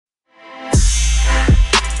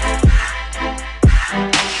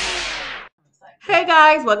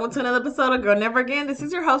guys, welcome to another episode of Girl Never Again. This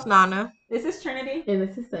is your host, Nana. This is Trinity. And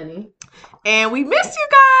this is Sunny. And we missed you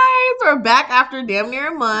guys. We're back after damn near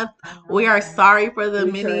a month. We are sorry for the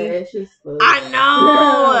mini. I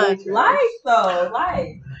know. Life though,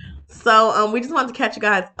 life. So we just wanted to catch you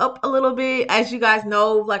guys up a little bit. As you guys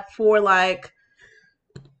know,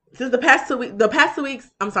 since the past 2 weeks,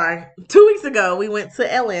 2 weeks ago, we went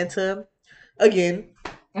to Atlanta again.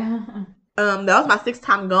 That was my 6th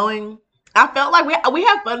time going. I felt like we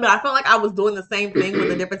had fun, but I felt like I was doing the same thing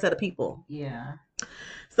with a different set of people. Yeah.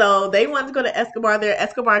 So they wanted to go to Escobar. Their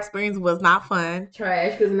Escobar experience was not fun.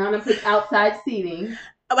 Trash, because Nana put outside seating.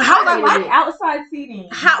 How I like outside seating.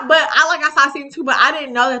 But I like outside seating too. But I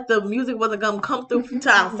didn't know that the music wasn't gonna come through to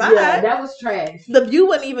outside. Yeah, that was trash. The view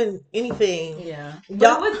wasn't even anything. Yeah,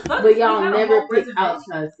 but y'all never pick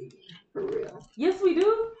outside seating for real. Yes, we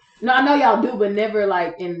do. No, I know y'all do, but never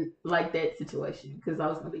in that situation because I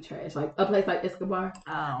was gonna be trash. Like a place like Escobar.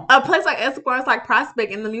 Oh, a place like Escobar is like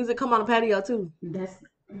Prospect, and the music come on the patio too.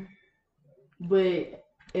 But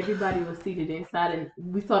everybody was seated inside, and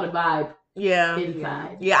we saw the vibe. Yeah,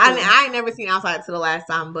 inside. Yeah, I ain't never seen outside to the last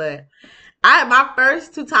time, but my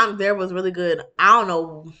first 2 times there was really good. I don't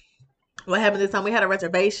know what happened this time. We had a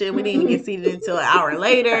reservation. We didn't even get seated until an hour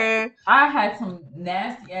later. I had some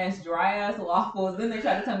nasty ass dry ass waffles. Then they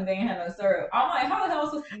tried to tell me they didn't have no syrup. I'm like, how the hell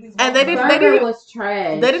was these waffles? And they was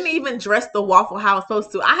trash. They didn't even dress the waffle how I was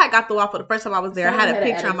supposed to. I had got the waffle the first time I was there. I had a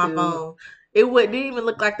picture on my phone. It didn't even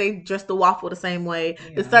look like they dressed the waffle the same way.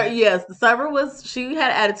 Yeah. The server she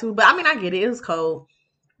had attitude, but I mean I get it. It was cold.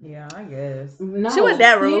 Yeah, I guess. No, she wasn't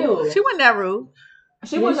that rude. She wasn't that rude.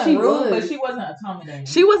 She wasn't rude, but she wasn't accommodating.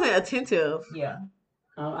 She wasn't attentive. Yeah.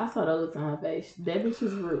 Oh, I saw the looks on her face. That bitch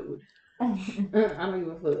was rude. I don't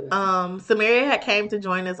even feel it. Samaria had came to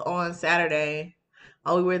join us on Saturday.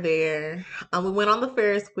 We were there. We went on the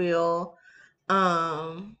Ferris wheel.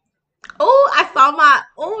 I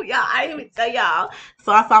didn't even tell y'all.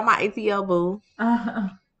 So I saw my ATL boo.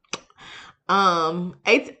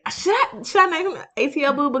 Should I name him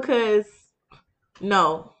ATL boo? Because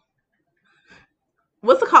no.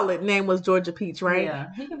 What's the call it? Name was Georgia Peach, right? Yeah,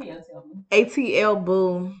 he can be ATL boo. ATL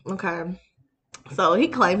boo. Okay. So he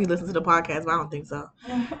claimed he listened to the podcast, but I don't think so.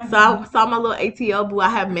 So I saw my little ATL boo. I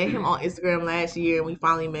had met him on Instagram last year, and we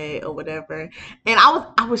finally met or whatever. And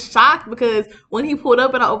I was shocked because when he pulled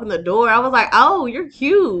up and I opened the door, I was like, "Oh, you're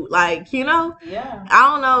cute!" Like, you know. Yeah. I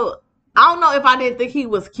don't know if I didn't think he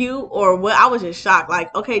was cute or what. I was just shocked.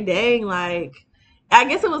 Like, okay, dang. Like, I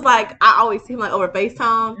guess it was like I always see him like over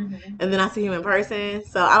FaceTime, and then I see him in person.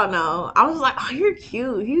 So I don't know. I was just like, "Oh, you're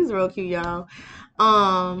cute. He's real cute, y'all."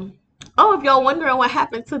 If y'all wondering what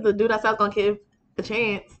happened to the dude I said I was gonna give a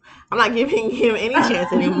chance, I'm not giving him any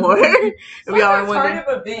chance anymore. If y'all are wondering.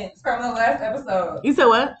 Turn of events from the last episode. You said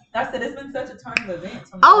what? I said it's been such a turn of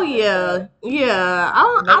events. Yeah.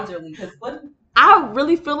 Majorly, because I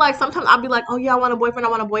really feel like sometimes I'll be like, "Oh yeah, I want a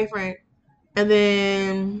boyfriend," and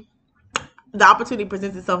then the opportunity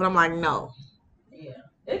presents itself, and I'm like, "No." Yeah,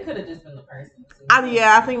 it could have just been the person.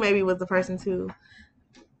 I think maybe it was the person too.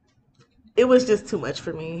 It was just too much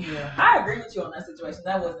for me. Yeah, I agree with you on that situation.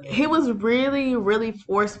 That wasn't it. He was really, really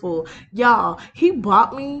forceful. Y'all, he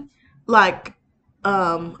bought me like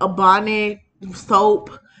a bonnet,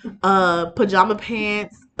 soap, pajama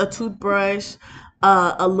pants, a toothbrush,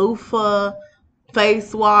 a loofah,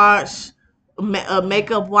 face wash,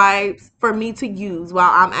 makeup wipes for me to use while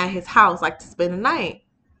I'm at his house, like to spend the night.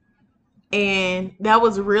 And that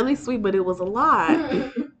was really sweet, but it was a lot.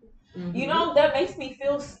 You know, that makes me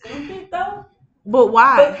feel stupid though. But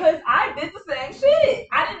why? Because I did the same shit.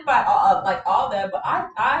 I didn't buy all that, but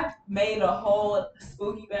I made a whole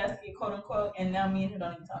spooky basket, quote unquote, and now me and him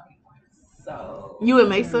don't even talk anymore. So you and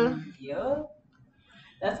Mesa? Yeah.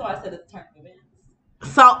 That's why I said it's a turn of events.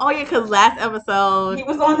 So because last episode he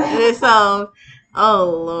was on that. So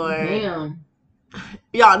Lord. Damn.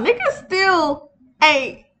 Y'all niggas still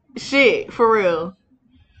ain't shit for real.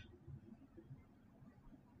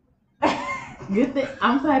 Good thing.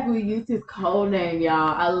 I'm so happy we used his code name,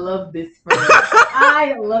 y'all. I love this friend.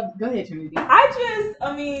 Go ahead, Trinity.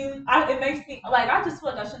 It makes me like I just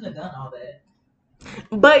feel like I shouldn't have done all that.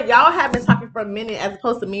 But y'all have been talking for a minute, as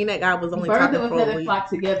opposed to me and that guy was only talking for a week. Flock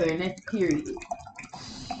together, and that's period.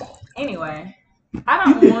 Anyway, I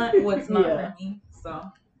don't want what's not for me. So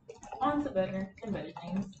on to better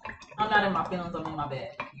things. I'm not in my feelings. I'm in my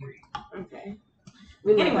bed. Period. Okay.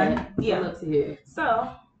 Anyway, yeah. Love to hear. So,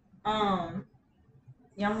 are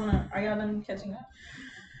y'all done catching up?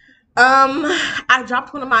 I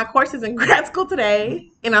dropped one of my courses in grad school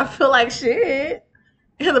today, and I feel like shit.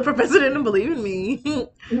 And the professor didn't believe in me.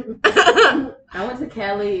 I went to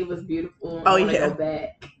Cali. It was beautiful. Oh, I want to yeah. go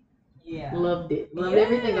back. Yeah. Loved it. Loved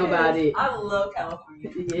everything about it. I love California.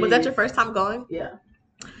 Yes. Was that your first time going? Yeah.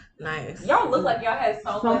 Nice. Y'all look like y'all had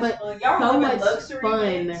so much fun. Y'all so were much living luxury. fun.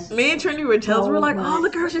 Bitch. Me and Trinity were jealous. We were like, So oh,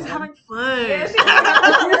 look at her. much She's fun. having fun. Yeah, she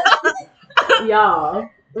was having Y'all,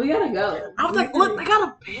 we gotta go. I was like, look, they got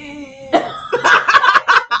a bed.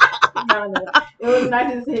 No. It was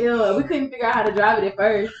nice as hell. We couldn't figure out how to drive it at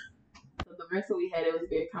first. So the rental we had, it was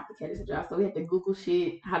very complicated to drive. So we had to Google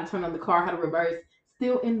shit, how to turn on the car, how to reverse.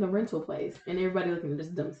 Still in the rental place. And everybody looking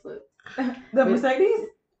just dumb as fuck. The Mercedes?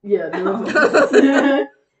 Yeah.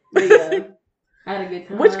 But yeah. I had a good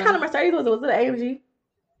time. Which kind of Mercedes was it? Was it an AMG?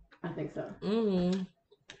 I think so.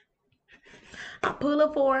 I pull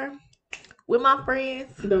up for her with my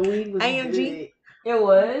friends. The weed was AMG? good. It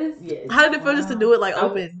was? Yes. How did it feel just to do it like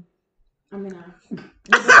open? I mean,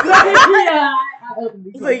 I opened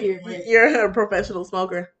So before here, but- you're a professional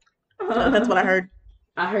smoker. That's what I heard.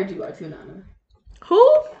 I heard you are too, Nana. Who?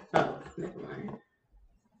 Oh, never mind.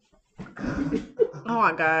 Oh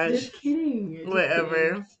my gosh. Just kidding. Just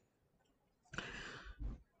Whatever.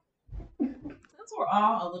 Since we're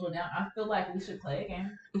all a little down, I feel like we should play a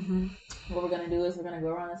game. Mm-hmm. What we're going to do is we're going to go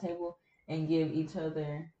around the table and give each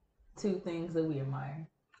other 2 things that we admire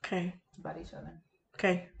Okay. about each other.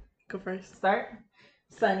 Okay. Go first. Start.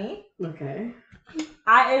 Sunny, kidding. Okay.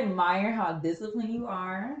 I admire how disciplined you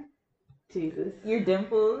are. Jesus. Your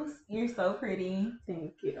dimples, you're so pretty.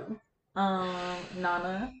 Thank you.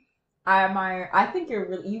 Nana, I think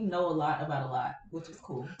you know a lot about a lot, which is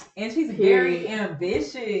cool. And she's very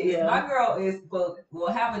ambitious. Yeah. My girl will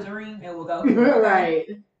have a dream and will go. Right.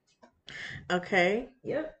 Okay.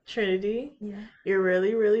 Yep. Trinity, Yeah. you're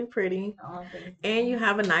really, really pretty. And you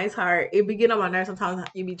have a nice heart. It be getting on my nerves sometimes.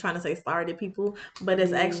 You be trying to say sorry to people, but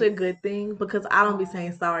it's actually a good thing because I don't be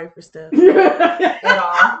saying sorry for stuff. At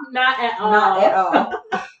all. Not at all. Not at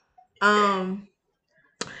all.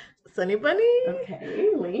 Sunny Bunny, Okay,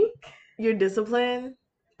 Link. your discipline,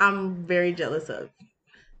 I'm very jealous of.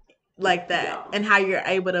 Like that. Yeah. And how you're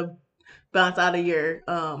able to bounce out of your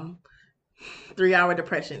 3-hour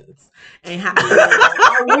depressions. And how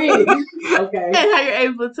I wish. Okay. and how you're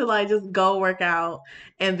able to like just go work out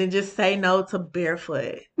and then just say no to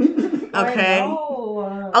barefoot. Okay.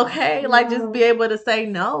 Okay, like just be able to say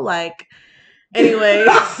no. Like, anyways,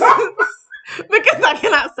 because I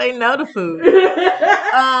cannot say no to food.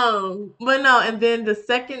 But no, and then the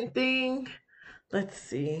second thing, let's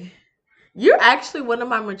see. You're actually one of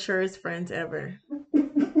my maturest friends ever.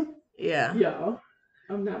 Yeah. Yo,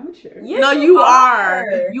 I'm not mature. Yes, No, you are.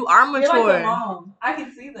 You are You're mature. like your mom. I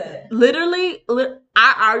can see that. Literally,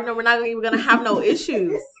 I already know we're not even gonna have no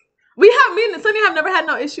issues. Me and Sunny have never had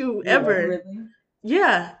no issue ever. Really?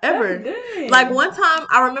 Yeah, ever. That's good. Like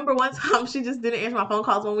I remember one time she just didn't answer my phone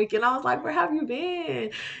calls one weekend. I was like, "Where have you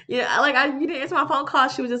been?" Yeah, you didn't answer my phone call.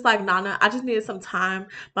 She was just like, "Nana, I just needed some time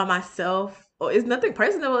by myself." Oh, it's nothing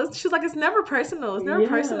personal. She's like, "It's never personal. It's never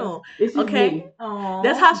personal." It's just Okay. me. Aww.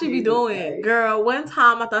 That's how she be Jesus doing, Christ. girl. One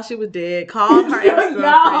time I thought she was dead. Called her ex-girlfriend.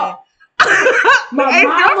 Y'all. My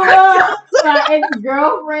mama, my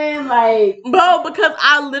ex-girlfriend, like Bro, because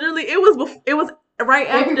I literally it was right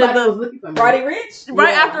after everybody was the looking for me. Roddy Rich?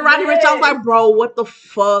 right Yeah. after Roddy Rich. I was like, bro, what the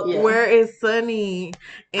fuck? Yeah. Where is Sunny?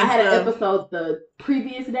 And I had an stuff. episode the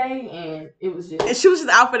previous day, and it was just And she was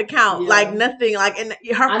just out for the count, Yeah. like nothing, like and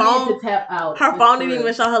her I phone, needed to tap out. her just phone for didn't real.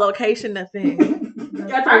 even show her location, nothing.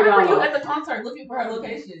 I remember you at the concert looking for her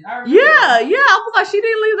location. I remember. Yeah, I was like, she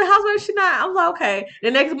didn't leave the house, where she not. I was like, okay.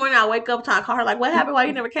 The next morning, I wake up trying to call her, like, what happened? Why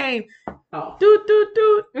you never came? Oh. Doot.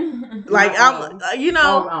 Like I'm,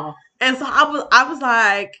 Oh. and so I was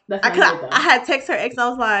like, That's I not could, good, though. I had text her ex, and I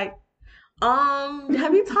was like,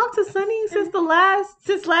 have you talked to Sunny since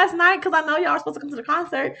last night? Because I know y'all were supposed to come to the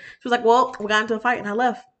concert. She was like, well, we got into a fight and I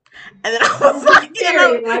left. And then I was like,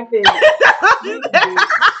 Period, like this.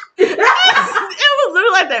 it was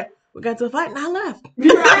literally like that. We got into a fight and I left.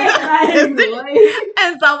 Right,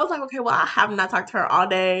 And so I was like, okay, well, I have not talked to her all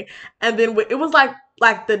day. And then it was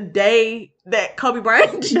like the day that Kobe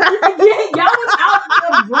Bryant died. Y'all was out for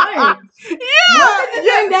a brunch. Was it the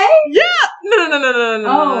same day? Yeah. No.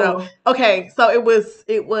 Oh, Okay, so it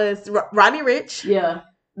was Roddy Rich. yeah.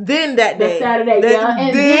 Then that The day. Saturday, yeah.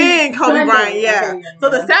 And then Kobe Sunday. Bryant, yeah. Okay, So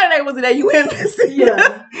the Saturday was the day you went missing.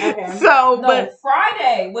 Yeah. Okay. So, No, but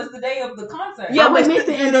Friday was the day of the concert. Yeah, I went but-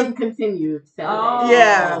 missing and then continued Saturday. Oh.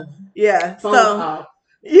 Yeah. yeah. Phone So off.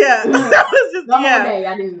 yeah, that was just The whole yeah. day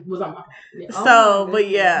I was on my phone. Yeah. Oh, So, my but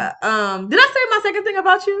goodness. yeah. Did I say my second thing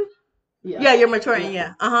about you? Yeah, you're maturing.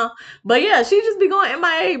 Yeah. But yeah, she just be going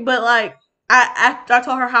MIA. But like, after I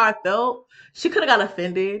told her how I felt, she could have got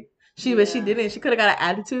offended. But she didn't. She could have got an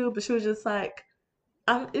attitude, but she was just like,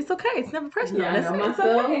 it's okay. It's never personal. Yeah, I know That's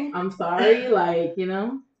myself. okay. I'm sorry. Like, you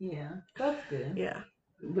know. Yeah, that's good. Yeah.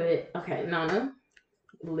 But okay, Nana,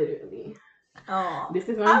 literally, Oh, this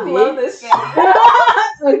is my I bitch. love this game.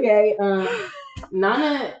 Okay,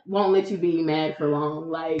 Nana won't let you be mad for long.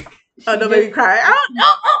 Like, Oh, no, baby, cry.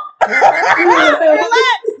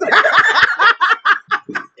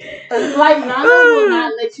 like Nana will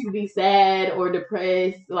not let you be sad or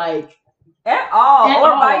depressed. Like At all, At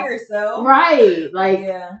or all. by yourself. right. Like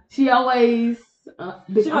Yeah. she always.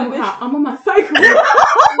 Bitch, She I'm, like, bitch. I'm on my cycle.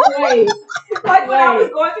 Right. Like when I was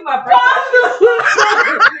going through my breakup.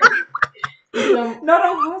 No,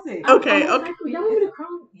 pause it. Okay, I'm on my okay. cycle. Y'all want me to cry?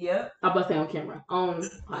 Yep. I'm about to say on camera, on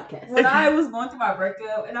podcast. When I was going through my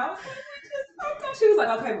breakup, and I was like, okay. She was like,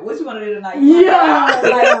 okay, but what you want to do tonight? Yeah.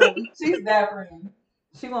 Like, she's that friend.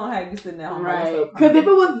 She won't have you sitting at home. Right. Because if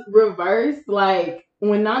it was reversed, like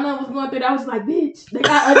when Nana was going through that, I was like, bitch, they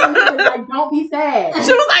got other niggas. Like, don't be sad.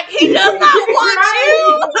 She was like, he does not want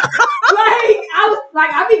you.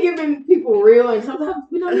 Like, I be giving people real, and sometimes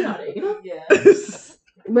we don't know that, you know? Yeah.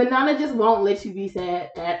 But Nana just won't let you be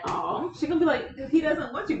sad at all. She gonna be like, he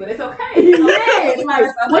doesn't want you, but it's okay. Yeah,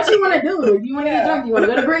 like, what you want to do? You want to get drunk? You want to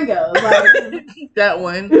go to Gringo? Like, That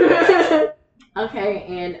one. okay,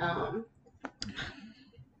 and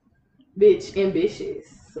bitch,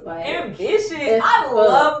 ambitious. Like, Ambitious. as I fuck.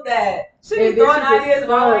 love that. She be Ambitious throwing as ideas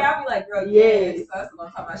my way. fuck. I be like, girl, Yes. yes. That's what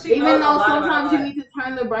I'm talking about. She Even knows a though lot sometimes about you a lot. need to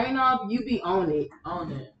turn the brain off, you be on it. On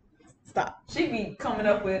it. Stop. She be coming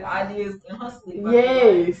up with ideas in her sleep.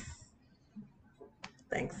 Yes.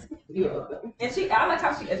 Thanks. You're welcome. And I like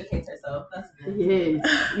how she educates herself. That's good. Yes.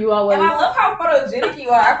 You always. And I love how photogenic you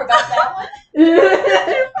are. I forgot that one.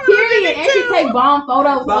 Period. And she take bomb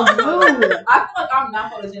photos of food. I feel like I'm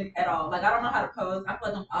not photogenic at all. Like, I don't know how to pose. I feel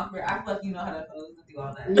like I'm awkward. I feel like you know how to pose and do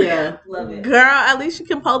all that. Yeah. Love it. Girl, at least you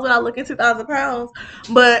can pose without looking 2,000 pounds.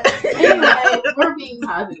 But Anyway, we're being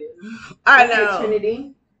positive. I Okay, know.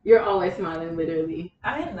 Trinity, you're always smiling, literally.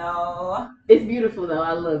 I know. It's beautiful though.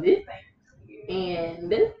 I love it. Thank you.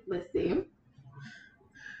 And let's see.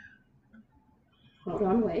 Hold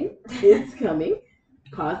on, wait. It's coming.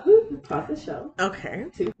 Pause the show. Okay.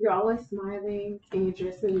 You're always smiling and you're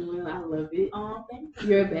dressing well. I love it. Oh, thank you.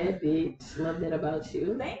 You're a bad bitch. Love that about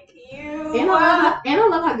you. Thank you. And I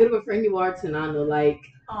love how good of a friend you are to Nana. Like,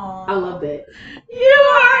 Aw. I love that. You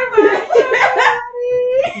are my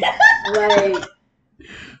Like,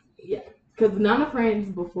 yeah. Because Nana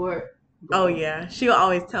friends before. Oh, yeah. She'll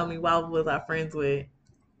always tell me why was I friends with.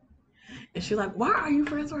 And she's like, why are you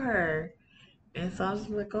friends with her? And so I was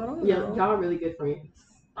like, oh, I don't Yeah, know. y'all really good friends.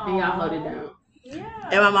 And y'all hold it down. Yeah.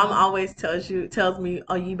 And my mom always tells me,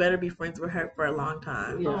 oh, you better be friends with her for a long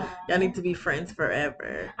time. Yeah. Y'all need to be friends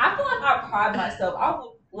forever. I feel like I pride myself. I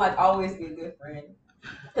would like always be a good friend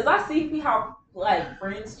because I see how like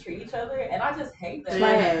friends treat each other, and I just hate that.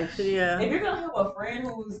 Trash. Yeah. If you're gonna have a friend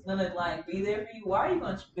who's gonna like be there for you, why are you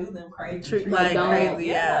gonna do them crazy? Treat shit? like don't- crazy,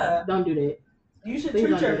 yeah. Don't do that. You should Please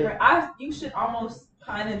treat don't your do friend. You should almost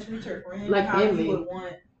kind of treat your friend Like how family. you would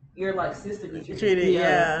want your like sister to be treated. Treated, Yeah.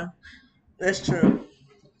 yeah. That's true.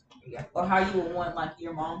 Yeah. Or how you would want like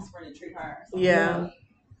your mom's friend to treat her. or something. Yeah.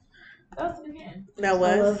 That's it again. That I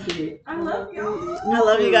was. love it. I love y'all. I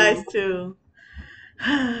love you guys too.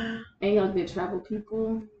 And y'all good travel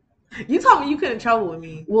people. You told me you couldn't travel with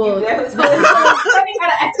me. Well, You definitely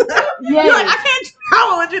gotta ask her. yeah. You're like, I can't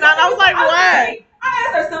travel with you now. And I was like, what? I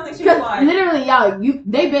asked her something. She was Because like, literally, y'all,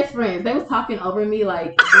 they best friends. They was talking over me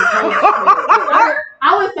like.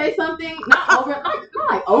 I would say something, not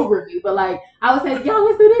like over me, but like I would say, y'all,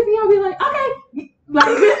 let's do this, and y'all be like, okay, like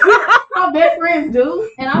how best friends do.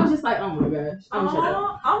 And I was just like, oh my gosh, I'm shut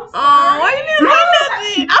up. I'm sorry. Oh, why you didn't say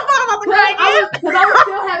nothing? I thought about the cry again. Because I was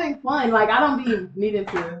still having fun. Like I don't be needing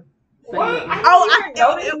to say What? nothing. Oh,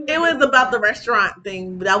 it was about the restaurant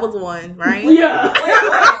thing. That was one, right? Yeah. Wait.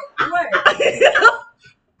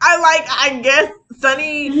 I guess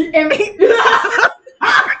Sunny, And- because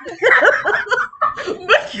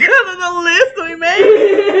of the list we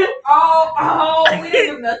made. Oh, we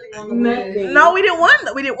didn't do nothing on the Nothing. list. No, we didn't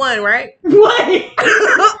win, right?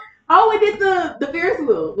 what? Oh, we did the Ferris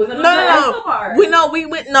wheel. Was it on No, the no, Escobar. we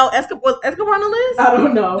went. No, was Escobar on the list? I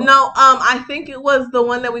don't know. No, I think it was the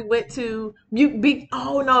one that we went to.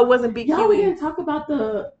 Oh no, it wasn't Y'all, we BQE. didn't talk about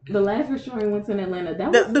the last restaurant we went to in Atlanta.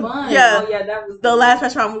 That was The- fun. yeah. Oh yeah, that was The last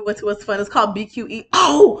restaurant we went to was fun. It's called BQE.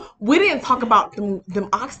 Oh, we didn't talk about them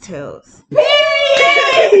oxtails.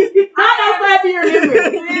 I'm so happy you remember.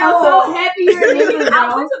 I'm so happy you remember, I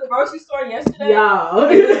bro. went to the grocery store yesterday. Y'all.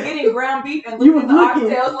 We was getting ground beef and You looking was at the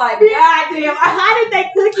looking. oxtails like, God damn. How did they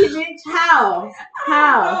cook it, bitch? How?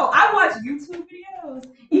 How? No, I watch YouTube videos.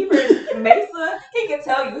 Even Mesa, he can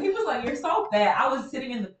tell you. He was like, "You're so fat." I was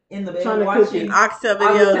sitting in the bed Trying to cook watching it. Oxtail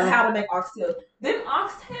I was videos. how to make oxtails. Them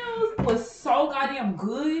oxtails was so goddamn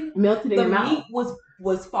good. Melted in The your mouth. meat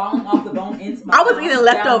was falling off the bone into my I was mouth, eating down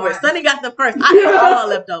leftovers. my- Sunny got them first. I ate all her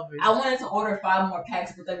leftovers. I wanted to order 5 more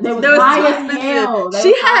packs, but They was They was high too as expensive. hell. They She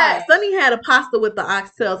was had high. Sunny had a pasta with the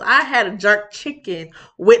oxtails. I had a jerk chicken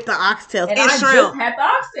with the oxtails and and I shrimp, just had the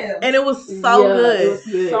oxtails. and it was so Yeah, good. It was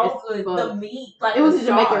good. so It's good. fuck. The meat, like It was the a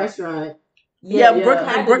Jamaican sauce. restaurant. Yeah, yeah. Brooklyn,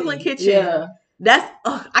 Had to Brooklyn be. Kitchen. Yeah. That's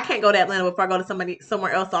I can't go to Atlanta before I go to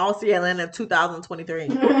somewhere else. So I'll see Atlanta in 2023.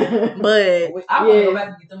 But Which I want to go back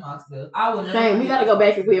and get them oxtails. I would never. Same. We gotta go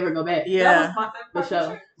back if we ever go back. That yeah, was my favorite For part of sure. the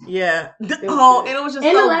trip. yeah. was Oh, good. and it was just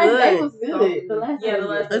And the so last day good. was good. So The last yeah, day the was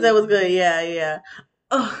last good. That was good. Yeah.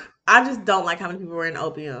 Ugh, I just don't like how many people were in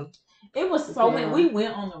opium. It was so Yeah. many. We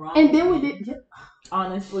went on the wrong. And then we weekend, did.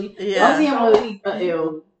 honestly. Yeah. Opium So was many a people.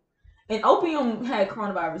 L. And opium had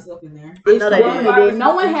coronavirus up in there. I know they One did. we did.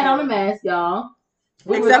 No one had on a mask, y'all.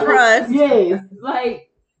 We Except were- for us. Yes. Like,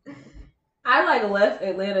 I left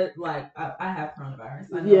Atlanta like I have coronavirus.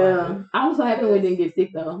 I know I Yeah. do. I was so happy we didn't get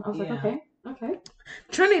sick though. I was Yeah. like, okay.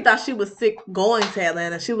 Trinity thought she was sick going to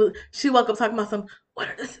Atlanta. She woke up talking about some. What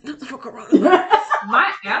are the symptoms for coronavirus?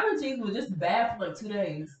 My allergies were just bad for like 2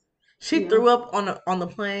 days. She Yeah. threw up on the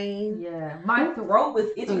plane. Yeah, my throat was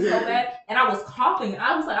itching so bad, and I was coughing.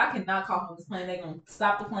 I was like, I cannot cough on this plane. They're gonna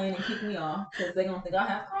stop the plane and kick me off because they're gonna think I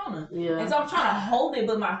have corona. Yeah. And so I'm trying to hold it,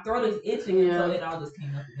 but my throat is itching, and so Yeah. it all just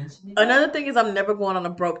came up eventually. Another thing is I'm never going on a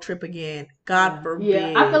broke trip again. God Yeah. forbid.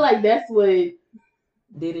 Yeah. I feel like that's what.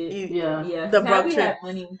 did it? Yeah. Yeah. The Now broke we trip. had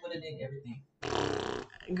money, we would have did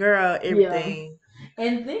everything. Girl, everything.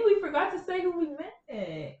 And then we forgot to say who we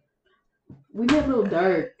met. We met Lil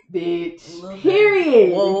Durk, bitch. Lil Durk.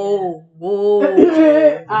 Period. Whoa.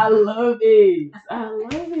 I love it. I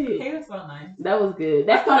love it. He was so nice. That was good.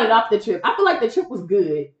 That started off the trip. I feel like the trip was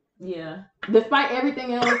good. Yeah. Despite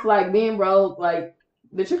everything else, like being broke, like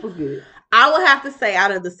the trip was good. I would have to say,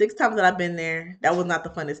 out of the 6 times that I've been there, that was not the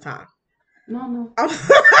funnest time. No.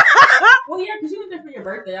 Well, yeah, because you went there for your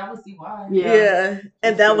birthday. I would see why. Yeah.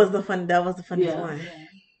 And that was the funniest Yeah. one.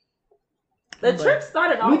 The But- trip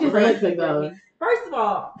started off We just really let it good. go. First of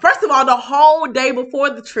all, First of all, the whole day before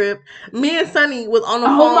the trip, me and Sunny was on the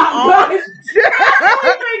Oh phone. my gosh.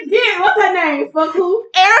 I forget. What's her name? Fuck who?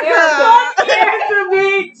 Erica, Erica,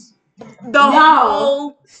 bitch. the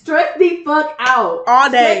whole Stress the fuck out. all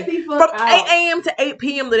day Stress the from fuck 8 out. a.m. to 8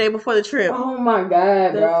 p.m. the day before the trip. Oh my god,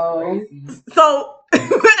 that's bro. crazy. So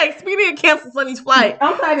Expedia canceled Sunny's flight.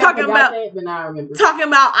 I'm sorry Talking I forgot about- that, but now I remember. Talking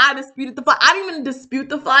about I disputed the flight. I didn't even dispute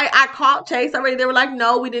the flight. I called Chase already. They were like,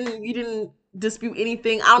 "No, we didn't. You didn't dispute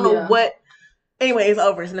anything." I don't know Yeah. what. Anyway, it's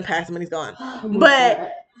over. It's in the past. Money's gone. Oh my But-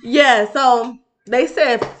 God. Yeah. So they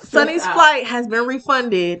said Sunny's out. flight has been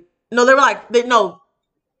refunded. No, they were like, they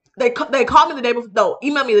called me the day before. No,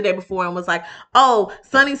 emailed me the day before and was like, "Oh,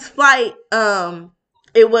 Sunny's flight.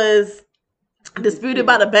 It was disputed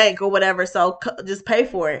by the bank or whatever, so just pay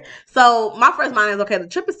for it." So my first mind is, okay, the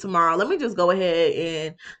trip is tomorrow. Let me just go ahead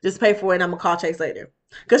and just pay for it, and I'm gonna call Chase later,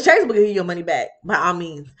 because Chase will give you your money back by all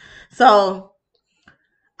means. So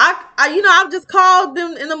I've just called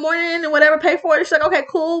them in the morning and whatever, pay for it. She's like, okay,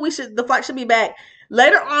 cool, the flight should be back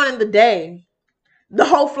later on in the day. The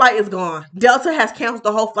whole flight is gone. Delta has canceled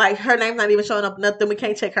the whole flight. Her name's not even showing up. Nothing. We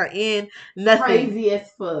can't check her in. Nothing. Crazy as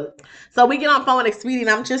fuck. So we get on the phone with Expedia, and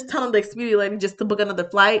I'm just telling the Expedia lady just to book another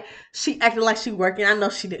flight. She acted like she working. I know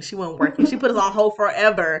she didn't. She wasn't working. She put us on hold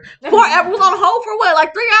forever. Forever. Was on hold for what?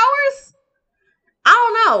 Like 3 hours? I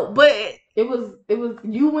don't know, but It was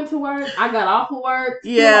you went to work, I got off of work.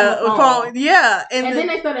 still yeah, on the phone. yeah, And then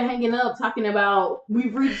they started hanging up talking about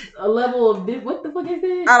we've reached a level of this. What the fuck is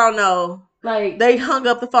this? I don't know. Like They hung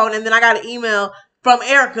up the phone, and then I got an email from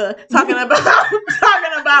Erica talking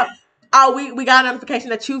about oh, we got a notification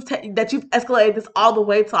that you've escalated this all the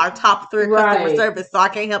way to our top 3 customer Right. service, so I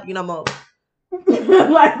can't help you no more.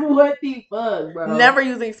 like what the fuck, bro? Never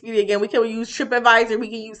using Expedia again. We can use TripAdvisor. We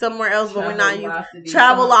can use somewhere else, but we're not using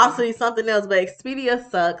Travelocity, Travelocity, something else. But Expedia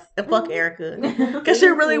sucks, and fuck Erica, because she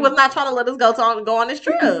really was not trying to let us go on this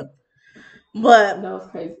trip. But That was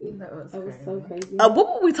crazy. That was so crazy. what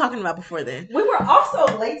were we talking about before then? We were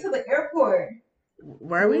also late to the airport.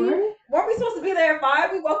 Were we? Weren't we supposed to be there at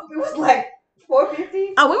 5? We woke up. It was like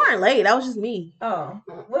 4:50. Oh, we weren't late. That was just me. Oh,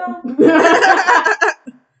 well,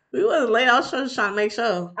 We wasn't late. I was just trying to make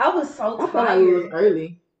sure. I was so I tired. felt like we was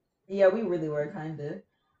early. Yeah, we really were kind of.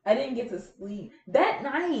 I didn't get to sleep that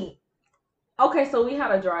night. Okay, so we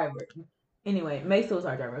had a driver. Anyway, Mesa was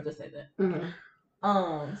our driver. I'll just say that.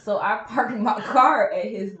 Mm-hmm. So I parked my car at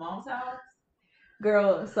his mom's house.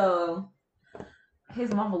 Girl, so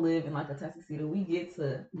his mama lived in like a tuxedo. We get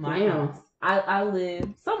to my Damn. house. I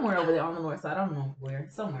live somewhere over there on the north side. I don't know where.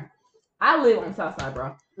 Somewhere. I live on the south side,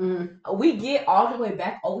 bro. Mm. We get all the way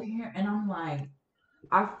back over here, and I'm like,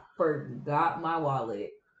 I forgot my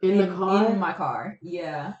wallet In the car? In my car.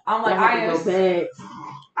 Yeah. I'm like, I have to go back.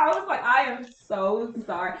 I was like, I am so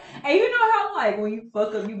sorry. And you know how like when you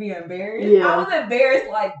fuck up, you be embarrassed. Yeah. I was embarrassed,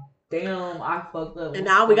 like, damn, I fucked up. And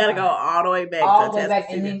now we gotta go all the way back all to the way back,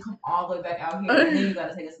 Tuskegee. and then come all the way back out here, and then you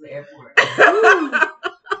gotta take us to the airport.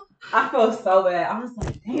 I feel so bad. I was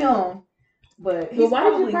like, damn. But But why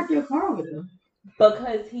did you park your car over there? Because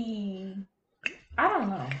I don't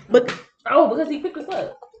know. Because he picked us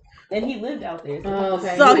up. And he lived out there.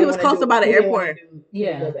 Okay. So he was closer by the airport.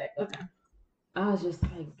 Yeah. Okay. I was just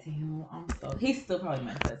like, damn, he's still probably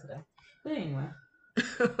mad at that today. But anyway.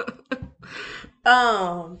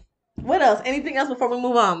 What else? Anything else before we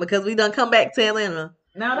move on? Because we done come back to Atlanta.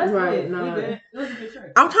 No, that's Right, it. no. We good. It was a good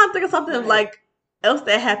trip. I'm trying to think of something Right. like else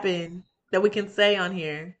that happened that we can say on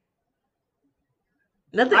here.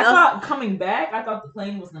 Nothing I else. thought coming back, I thought the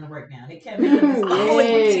plane was gonna break down. It kept making this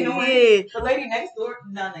noise. Yeah. The lady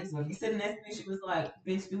not next door, me sitting next to me, she was like,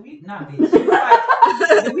 "Bitch, do we not bitch?" She was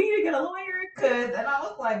like, "Do we need to get a lawyer?" And I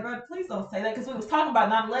was like, "Bro, please don't say that," because we was talking about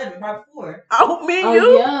 9/11 right before. Oh, me and Oh,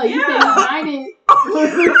 you? yeah. You Yeah. said United.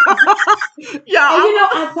 Yeah. And you know,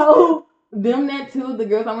 I told them that too, the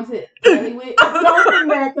girls I went to Cali with. I told them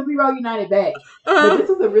that because we rode United back. But this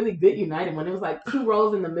was a really good United one. It was like 2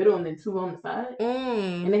 rows in the middle and then 2 on the side.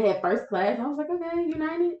 And they had first class. I was like, okay,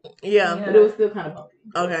 United. Yeah. But it was still kind of bumpy.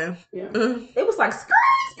 Okay. Yeah. It was like skirt.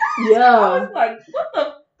 I Yeah. was like, what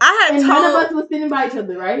the? I had And none of told us was sitting by each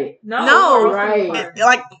other, right? No, right.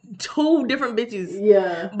 like 2 different bitches.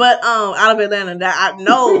 Yeah. But out of Atlanta that I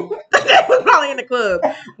know they was probably in the club.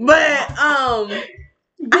 But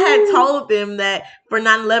I had told them that for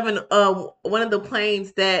 9/11, one of the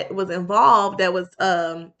planes that was involved that was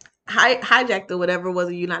hijacked or whatever was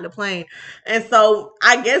a United plane, and so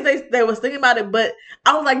I guess they was thinking about it, but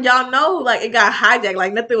I was like, y'all know, like it got hijacked,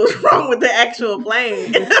 like nothing was wrong with the actual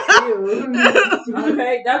plane. Okay,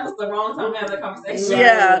 that was the wrong time to have that conversation.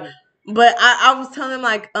 Yeah. But I was telling them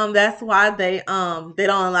like that's why they don't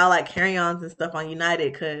allow like carry-ons and stuff on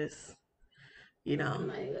United, because you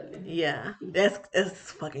know, yeah,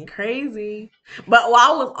 it's fucking crazy. But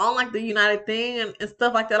while I was on like the United thing and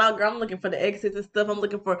stuff like that, I'm looking for the exits and stuff. I'm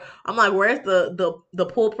like, where's the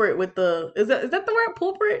pulpit with the is that the word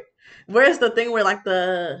pulpit? Where's the thing where like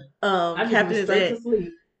the captain is at?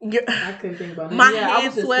 I couldn't think about it. My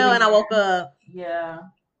hand swelled and I woke up. Yeah.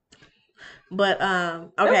 But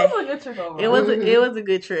okay, it was a good trip overall. It was a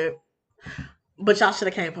good trip. But y'all should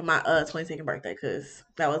have came for my 22nd birthday, because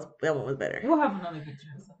that one was better. We'll have another good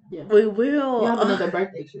trip. Yeah. We will. You have another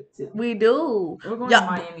birthday trip too. We do. We're going to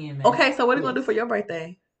Miami in May. Okay, so what are you gonna do for your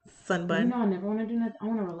birthday, son bun? You know, I never want to do nothing. I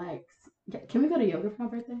want to relax. Can we go to yoga for my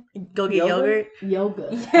birthday? Go get yogurt. Yoga.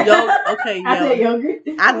 Okay, I said yogurt.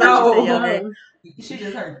 I thought you said yogurt. She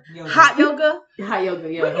just heard yoga. Hot yoga. Hot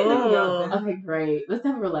yoga. Yeah. We can do yoga. Okay, great. Let's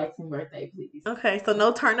have a relaxing birthday, please. Okay, so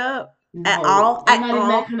no turn up No, at all. I'm not even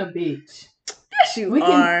that kind of bitch. Yes, you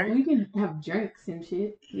are. We can have drinks and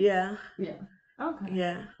shit. Yeah. Yeah. Okay.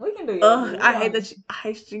 Yeah. We can do yoga. I hate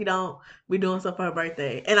that she don't be doing stuff for her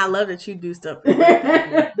birthday, and I love that you do stuff for her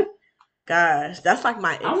birthday. Gosh, that's like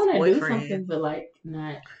my I want to do ex-boyfriend. something, but like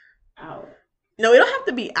not out. No, it don't have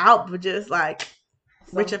to be out, but just like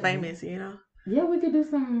rich and Something. famous, you know. Yeah, we could do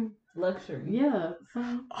some. Luxury. Yeah.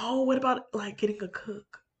 Some Oh, what about like getting a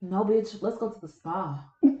cook? No, bitch. Let's go to the spa.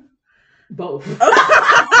 both.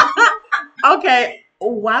 Okay,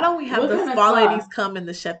 why don't we have What the kind of spa spa? ladies come and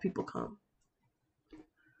the chef people come?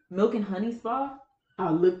 Milk and honey spa. I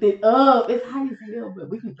looked it up. It's high as hell, but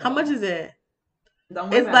we can. Go. How much is it? Don't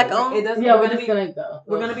worry It's about like it. on- It doesn't. Yeah, we're we're gonna just be. gonna go.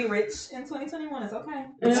 We're gonna be rich in 2021. It's okay.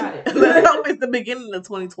 We Yeah. got it. Let's hope it's the beginning of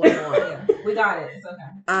 2021. Yeah, we got it. It's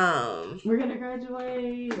okay. We're gonna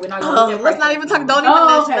graduate. We're not gonna get Let's not right even there. talk. Don't even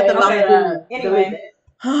mention nothing about okay. food. Anyway.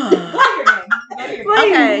 Go to your game. Go to your game.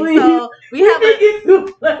 Okay, Please. so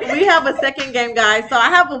we have a second game, guys. So I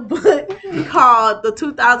have a book called The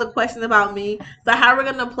 2,000 Questions About Me. So how we're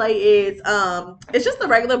gonna play is it's just a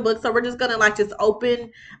regular book. So we're just gonna like just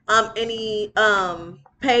open any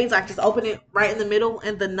page, like just open it right in the middle,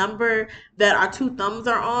 and the number that our 2 thumbs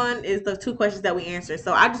are on is the 2 questions that we answer.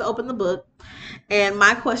 So I just opened the book, and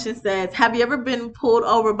my question says, have you ever been pulled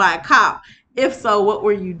over by a cop? If so, what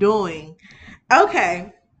were you doing?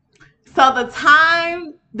 Okay, so the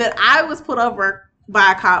time that I was pulled over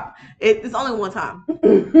by a cop, it's only one time.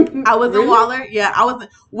 I was in Waller. Yeah, I was.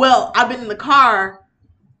 Well, I've been in the car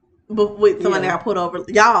with somebody that got pulled over.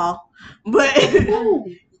 Y'all, But Ooh.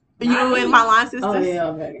 you and my line sisters. Oh yeah,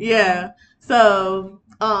 okay. Yeah. So,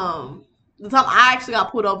 the time I actually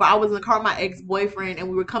got pulled over, I was in the car with my ex-boyfriend, and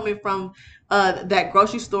we were coming from that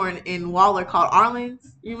grocery store in Waller called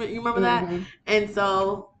Arlen's. You remember that? Mhm. And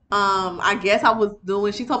so, I guess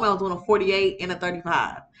she told me I was doing a 48 and a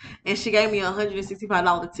 35, and she gave me a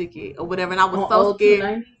 $165 ticket or whatever, and I was On so old scared.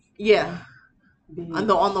 290? Yeah. Big. On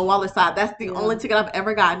the Waller side. That's the Yeah. only ticket I've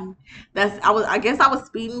ever gotten. I guess I was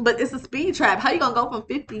speeding, but it's a speed trap. How you gonna go from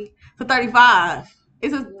 50 to 35?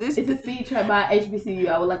 It's a speed trap by HBCU.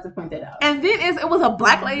 I would like to point that out. And then it was a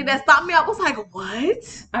black lady that stopped me. I was like,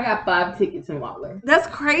 what? I got 5 tickets in Waller. That's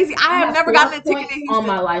crazy. I have never gotten a ticket in Houston. On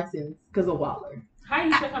my license because of Waller. How do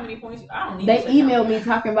you check how many points? I don't need. They emailed me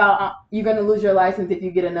talking about you're gonna lose your license if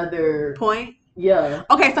you get another point. Yeah.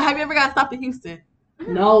 Okay, so have you ever gotten stopped in Houston?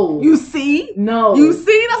 No. You see? No. You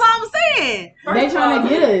see? That's what I'm saying. They trying to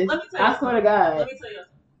get us. Let me tell you I swear to God. Let me tell you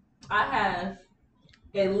something. I have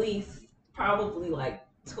at least probably like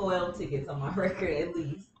 12 tickets on my record at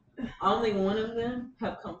least. Only one of them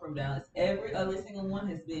have come from Dallas. Every other single one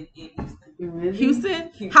has been in Houston. Really?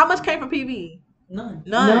 Houston? How much came from PV? None.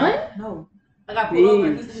 None? I got pulled over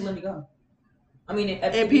in Houston. He let me go. I mean,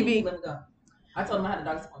 at PV. He let me go. I told him I had a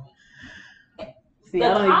doctor's appointment. See,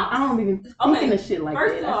 I don't even think of shit like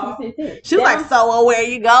first that. off, she was like, so where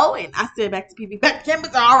you going? I said back to PV. Back to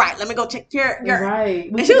campus. All right, let me go check your right.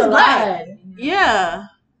 And she was black. Yeah.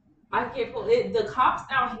 I get pulled. The cops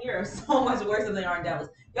out here are so much worse than they are in Dallas.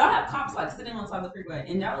 Y'all have cops like sitting on the side of the freeway.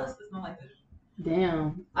 In Dallas, it's not like that.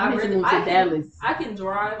 Damn. I need to move to Dallas. I can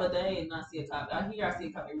drive a day and not see a cop. Out here, I see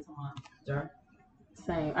a cop every time I drive.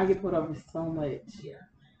 Same. I get pulled over so much. Yeah.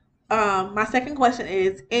 My second question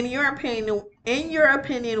is, in your opinion,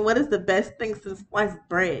 what is the best thing since sliced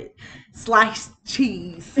bread? Sliced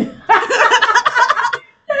cheese.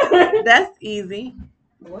 That's easy.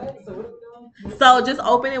 What? So what are we doing? So just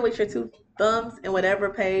open it with your 2 thumbs and whatever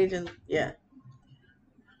page, and yeah.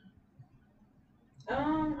 I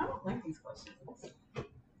don't like these questions.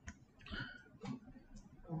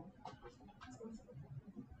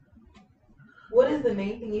 What is the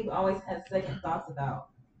main thing you've always had second thoughts about?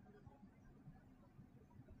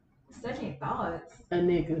 Second thoughts? A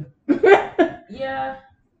nigga. Yeah.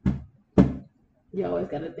 You always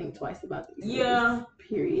gotta think twice about these. Yeah. Things,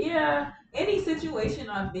 period. Yeah. Any situation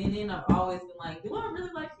I've been in, I've always been like, do I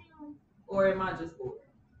really like him? Or am I just bored?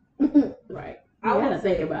 Right. I gotta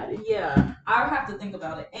think about it. Yeah. I have to think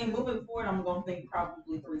about it. And moving forward, I'm gonna think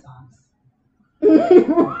probably 3 times.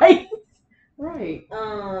 Right. Right.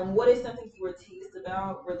 What is something you were teased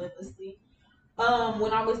about relentlessly?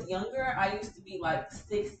 When I was younger, I used to be like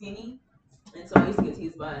stick skinny, and so I used to get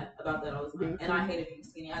teased about that all the time. And I hated being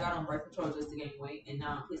skinny. I got on birth control just to gain weight, and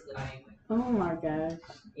now I'm pissed that I gained weight. Oh my gosh.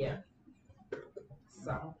 Yeah.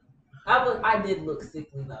 So I did look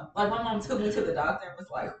sickly though. Like my mom took me to the doctor and was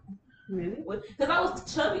like, really? What? Because I was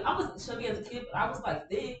chubby. I wasn't chubby as a kid, but I was like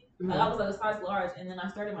thick. Like I was like a size large, and then I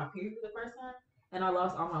started my period for the first time, and I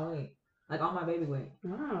lost all my weight. Like all my baby weight.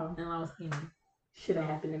 Wow. And I was skinny. Should have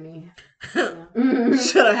happened to me.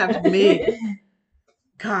 Should have happened to me.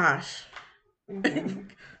 Gosh. Mm-hmm.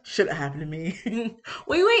 Should have happened to me.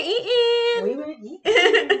 We went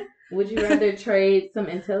eating. Would you rather trade some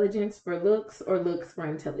intelligence for looks or looks for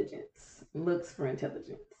intelligence? Looks for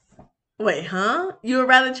intelligence. Wait, huh? You would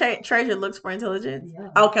rather trade your looks for intelligence?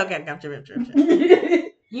 Yeah. Okay, gotcha.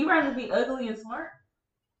 You rather be ugly and smart?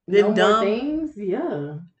 Then no dumb. More things?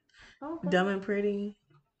 Yeah. Okay. Dumb and pretty.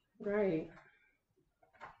 Right.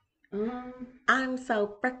 I'm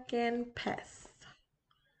so freaking pissed.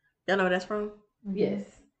 Y'all know where that's from? Yes.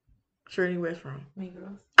 Shirley, where's from? Mean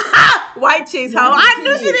Girls. White cheese, hoe. I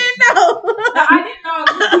knew she didn't know. I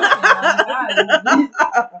didn't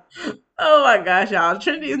know. Oh my gosh, y'all.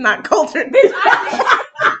 Trinity is not cultured.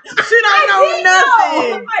 She don't know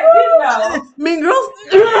nothing. I didn't know. Mean Girls?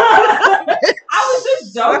 I was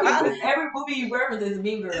just joking because every movie you reference is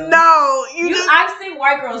Mean Girls. No, I've seen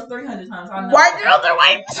White Girls 300 times. I know. White girls are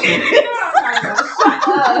white You cheese. know what I'm talking about. Shut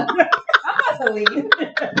up. I'm about to leave.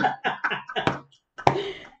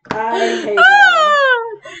 I hate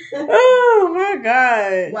Oh my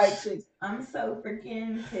god. White chicks. I'm so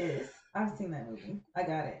freaking pissed. I've seen that movie. I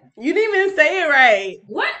got it. You didn't even say it right.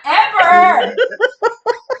 Whatever.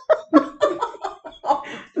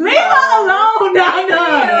 Leave her alone,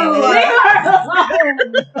 Dinah. Leave her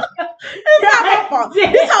alone. It's not my fault.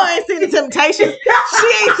 This hoe ain't seen the Temptations. She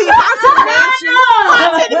ain't seen Haunted Mansion.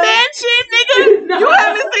 Haunted Mansion, nigga. No. You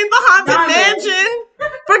haven't seen the Haunted Mansion.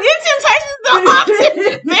 Forget Temptations, the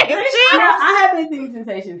Haunted Mansion. I haven't seen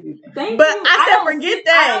Temptations either. Thank But you. I said don't forget get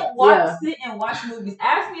I that. don't sit and watch movies.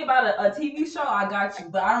 Ask me about a TV show, I got you.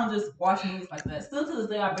 But I don't just watch movies like that. Still to this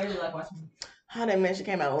day, I barely like watching movies. How that man she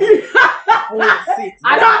came out with?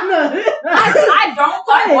 I don't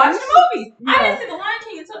like watching movies. Yeah. I didn't see The Lion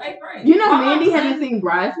King until 8th grade. You know, Mandy hasn't seen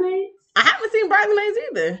Bridesmaids. I haven't seen Bridesmaids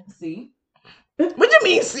either. See, What you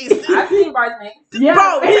mean, see? I've seen Bridesmaids. Yeah,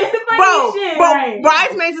 Bro,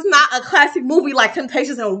 Bridesmaids is not a classic movie like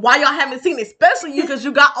Temptations, and why y'all haven't seen it, especially you because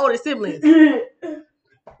you got older siblings. I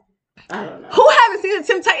don't know. Who haven't seen the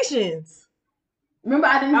Temptations? Remember,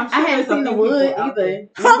 I sure hadn't seen The Wood either.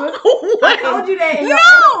 What? I told you that in your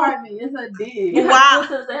No! apartment. Yes, I did. Wow.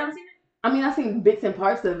 They haven't seen it? I mean, I seen bits and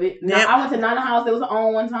parts of it. Yeah. I went to Nana House. It was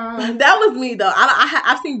on one time. That was me though.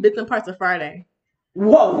 I've seen bits and parts of Friday.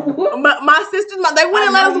 Whoa. But my sisters, they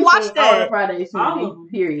wouldn't let us watch that. Friday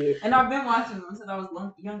period. And I've been watching them since I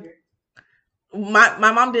was younger.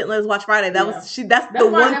 My mom didn't let us watch Friday. That's the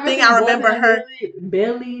why one thing I remember her.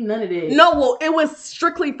 Belly, none of that. No, well, it was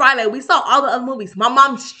strictly Friday. We saw all the other movies. My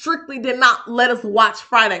mom strictly did not let us watch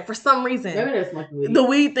Friday for some reason. Maybe that's smoking weed. The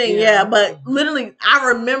weed thing, yeah. But literally,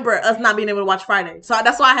 I remember us not being able to watch Friday. So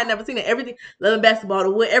that's why I had never seen it. Everything, Love and Basketball,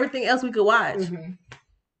 The Wood, everything else we could watch. Mm-hmm.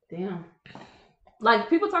 Damn.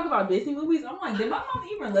 Like, people talk about Disney movies. I'm like, did my mom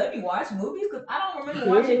even let me watch movies? Because I don't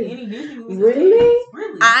remember watching any Disney movies.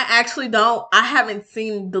 Really? I actually don't. I haven't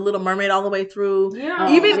seen The Little Mermaid all the way through. Yeah.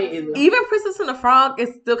 Even Princess and the Frog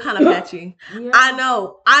is still kind of patchy. Yeah. I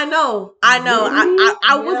know. Really?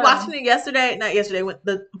 I was watching it yesterday. Not yesterday.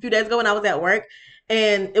 A few days ago when I was at work.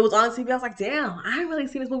 And it was on TV. I was like, damn, I ain't really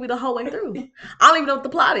seen this movie the whole way through. I don't even know what the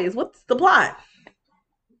plot is. What's the plot?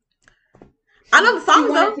 I know the songs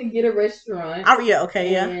though. She wanted to get a restaurant.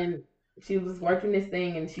 And she was working this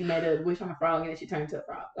thing, and she made a wish on a frog, and then she turned into a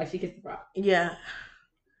frog. Like, she kissed the frog. Yeah.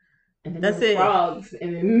 And then that's it. Frogs,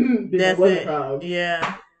 and then that's it was it. Frogs.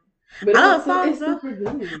 Yeah. But I know it's super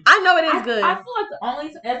good. I know it is good. I feel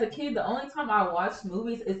like as a kid, the only time I watched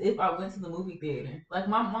movies is if I went to the movie theater. Like,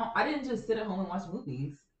 my mom, I didn't just sit at home and watch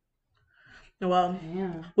movies. Well,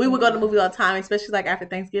 we would go to the movies all the time, especially like after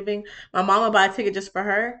Thanksgiving. My mom would buy a ticket just for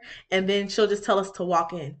her, and then she'll just tell us to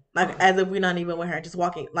walk in, like as if we're not even with her, just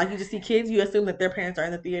walking. Like, you just see kids, you assume that their parents are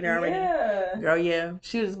in the theater already. Yeah. Girl, yeah,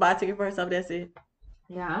 she would just buy a ticket for herself. That's it.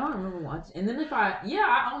 Yeah, I don't remember watching. And then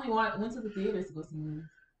I only went to the theaters to go see movies.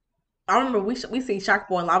 I remember we seen Shark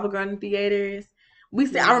Boy and Lava Girl in theaters.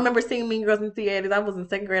 I remember seeing Mean Girls in theaters. I was in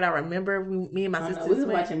second grade. I remember me and my sisters. We was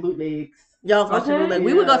watching bootlegs. Y'all was watching bootlegs.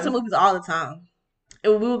 We would go to movies all the time.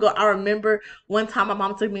 And we would go. I remember one time my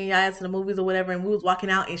mom took me and Yaya to the movies or whatever, and we was walking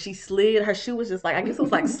out, and she slid. Her shoe was just like, I guess it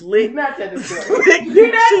was like slit. Not that She slid.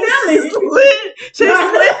 She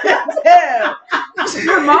slid. Yeah.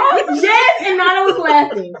 Your mom? Yes, and Nana was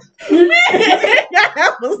laughing. They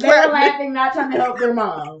were laughing, not trying to help their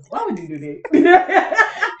mom. Why would you do that?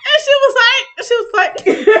 And she was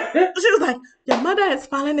like, your mother is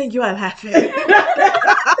smiling and you are laughing.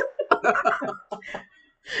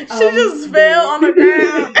 She just fell on the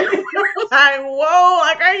ground. Like, whoa,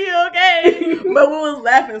 like, are you okay? But we was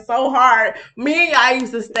laughing so hard. Me and I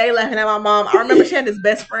used to stay laughing at my mom. I remember she had this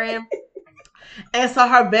best friend. And so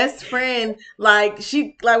her best friend,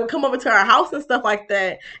 she would come over to our house and stuff like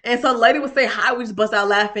that. And so the lady would say hi, we just bust out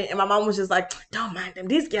laughing. And my mom was just like, don't mind them.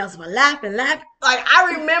 These girls were laughing. Like,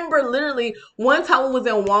 I remember literally one time we was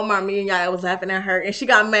in Walmart, me and Yaya was laughing at her. And she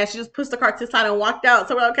got mad. She just pushed the car to the side and walked out.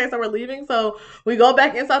 So we're like, okay, so we're leaving. So we go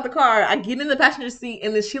back inside the car. I get in the passenger seat.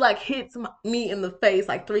 And then she hits me in the face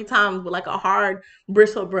 3 times with a hard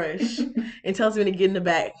bristle brush. And tells me to get in the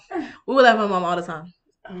back. We would laugh at my mom all the time.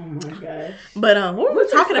 Oh my gosh. But what were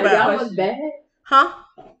we talking about? Y'all was bad? Huh?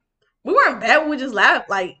 We weren't bad. We just laughed.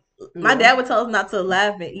 My dad would tell us not to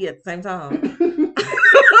laugh and eat at the same time.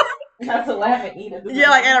 Not to laugh and eat at the same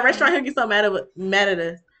time. At a time. restaurant, he'll get so mad at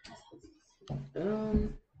us.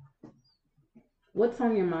 What's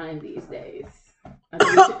on your mind these days? I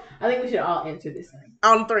think we should all answer this thing.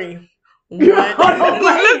 On 3. 1. Let's do it.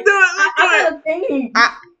 I got a thing.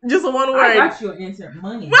 Just one word. I got you an answer.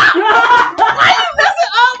 Money. Why you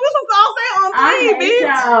messing up? We supposed to all say on 3,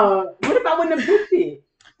 bitch. Y'all. What if I wouldn't have booked it?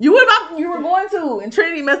 You were going to, and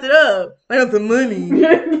Trinity messed it up. I got some money.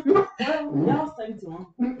 Y'all stay too long.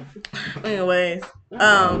 Anyways,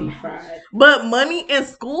 but money in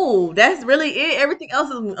school, that's really it. Everything else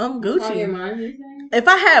is Gucci. If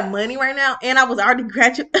I had money right now and I was already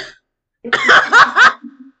graduate,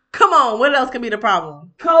 come on, what else could be the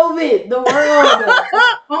problem? COVID, the world.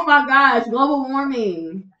 Oh my gosh, global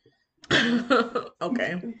warming.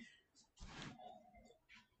 Okay.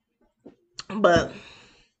 But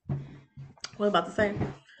what about to say?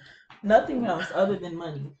 Nothing else other than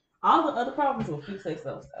money. All the other problems will fix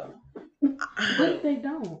themselves though. What if they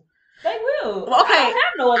don't? They will. Well, okay. I don't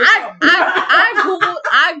have no other problem.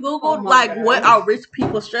 I googled Oh my like God. what are rich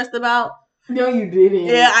people stressed about. No, you didn't.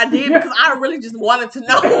 Yeah, I did because I really just wanted to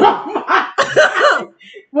know.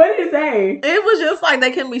 What did it say? It was just like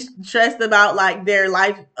they can be stressed about like their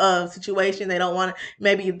life situation. They don't want to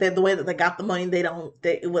maybe the way that they got the money.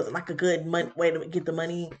 It wasn't like a good way to get the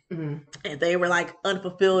money, Mm-hmm. and they were like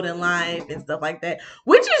unfulfilled in life and stuff like that,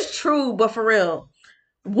 which is true. But for real,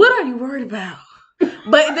 what are you worried about?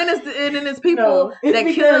 But then it's people No, it's that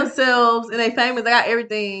because- kill themselves and they famous. They got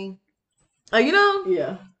everything. You know?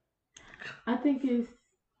 Yeah. I think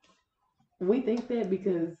we think that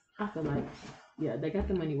because I feel like, yeah, they got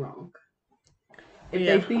the money wrong.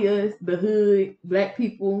 If they see us, the hood, black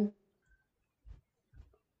people,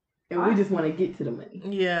 and we just want to get to the money.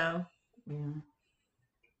 Yeah.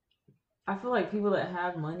 I feel like people that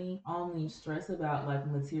have money only stress about like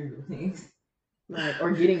material things. Right.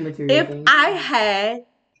 Or getting material things. If I had,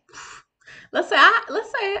 let's say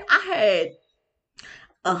I had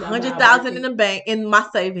 $100,000 in the bank in my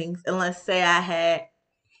savings, and let's say I had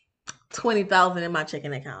 20,000 in my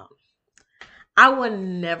checking account, I would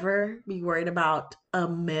never be worried about a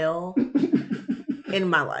male in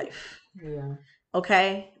my life. Yeah.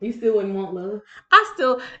 Okay? You still wouldn't want love? I'm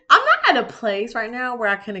not at a place right now where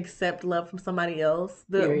I can accept love from somebody else,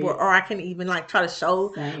 or I can even like try to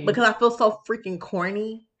show. Same. Because I feel so freaking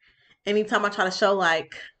corny anytime I try to show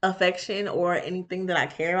like affection or anything that I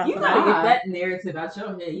care about. You gotta get that narrative out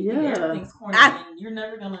your head. You think everything's corny, and you're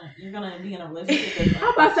gonna be in a relationship.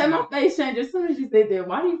 I'm about to say my face changed as soon as you said that.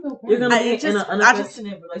 Why do you feel corny? You're gonna be in an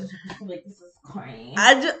unaffectionate relationship. You feel like this is corny.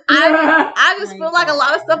 I just feel like a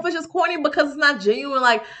lot of stuff is just corny because it's not genuine.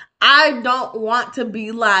 Like I don't want to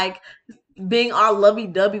be like being all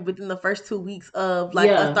lovey-dovey within the first 2 weeks of like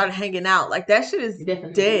us started hanging out. Like that shit is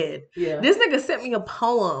dead. Yeah. This nigga sent me a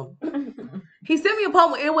poem. He sent me a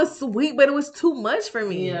poem. It was sweet, but it was too much for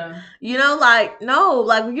me. Yeah. You know, like no,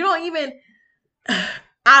 like you don't even.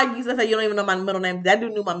 I used to say you don't even know my middle name. That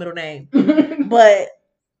dude knew my middle name, but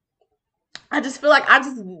I just feel like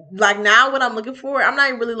now what I'm looking for. I'm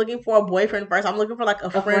not really looking for a boyfriend first. I'm looking for like a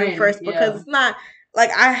friend first because it's not like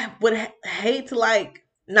I would hate to like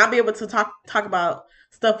not be able to talk about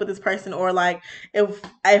stuff with this person, or like if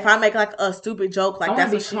I make like a stupid joke, like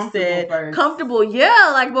that's what she said. First. Comfortable,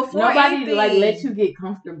 yeah. Like before nobody anything, like let you get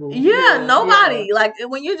comfortable. Yeah, nobody. Yeah. Like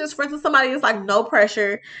when you're just friends with somebody, it's like no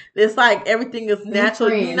pressure. It's like everything is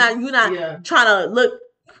natural. You're not trying to look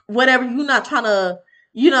whatever. You're not trying to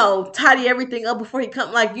tidy everything up before he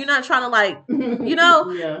come. Like you're not trying to like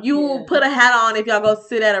you will put a hat on if y'all go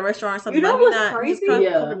sit at a restaurant or something. You know like, what's crazy?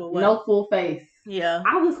 No full face. Yeah,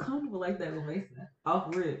 I was comfortable like that with Mason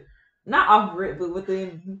off rip, not off rip, but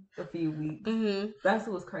within a few weeks. Mm-hmm. That's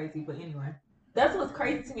what's crazy. But anyway, that's what's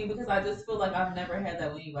crazy to me because I just feel like I've never had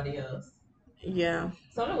that with anybody else. Yeah.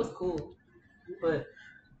 So that was cool, but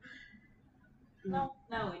no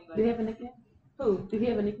anybody. Do you have a nickname? Who? Do you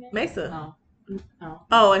have a nickname? Mesa. No.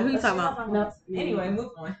 Oh, and who you talking about? No. Anyway, move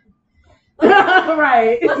on.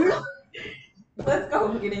 Right. Let's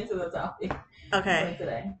go get into the topic. Okay.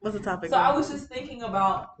 Today. What's the topic? So I was just thinking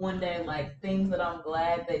about one day, like things that I'm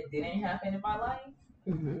glad that didn't happen in my life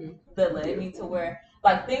that led me to where,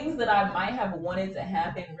 like things that I might have wanted to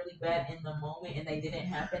happen really bad in the moment and they didn't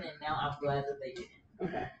happen, and now I'm glad that they didn't.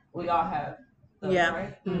 Okay. We all have those,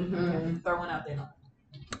 right? Mm-hmm. Okay. Throw one out there now.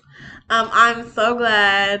 I'm so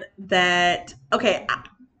glad that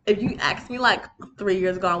if you asked me like 3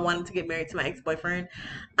 years ago, I wanted to get married to my ex-boyfriend.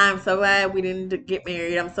 I'm so glad we didn't get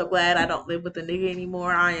married. I'm so glad I don't live with a nigga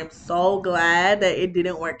anymore. I am so glad that it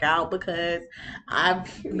didn't work out because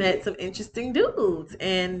I've met some interesting dudes,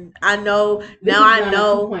 and I know now. I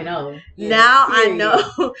know 2.0. now. I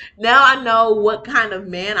know now. I know what kind of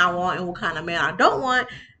man I want and what kind of man I don't want,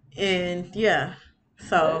 and yeah.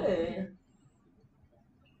 So Good.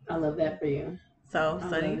 I love that for you. So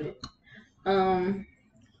Sunny.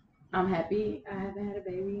 I'm happy I haven't had a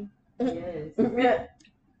baby. Yes.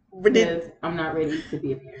 Because I'm not ready to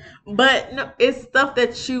be a parent. But no, it's stuff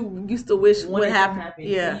that you used to wish would happen.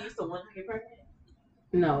 Yeah. You used to want to get pregnant?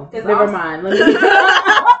 No. Never mind.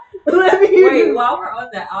 Let me Wait, while we're on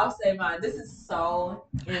that, I'll say mine. This is so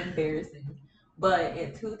embarrassing. But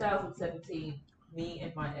in 2017, me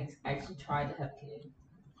and my ex actually tried to have kids.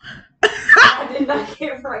 I did not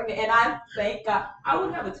get pregnant, and I thank God. I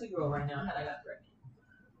wouldn't have a 2-year-old right now had I got pregnant.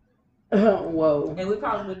 Whoa. And we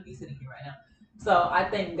probably wouldn't be sitting here right now. So I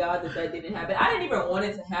thank God that didn't happen. I didn't even want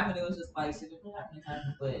it to happen. It was just like, shit, if it happen.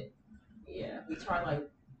 But yeah, we tried like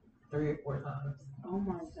 3 or 4 times. Oh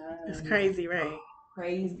my God. It's crazy, right?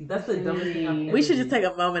 Crazy. That's the dumbest thing I've ever We should just take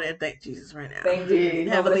a moment and thank Jesus right now. Thank you.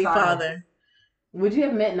 Heavenly Father. Would you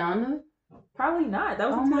have met Nana? Probably not. That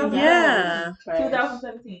was Oh in my 2017. Yeah. Trash.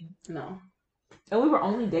 2017. No. And we were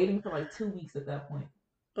only dating for like 2 weeks at that point.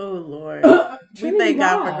 Oh Lord. We Trinity, thank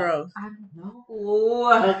God why? for growth. I don't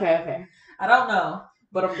know. Okay. I don't know.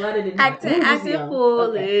 But I'm glad it didn't happen. We were just Acting young.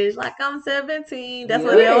 foolish, like I'm 17. That's Yeah.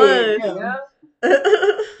 what it was. Yeah.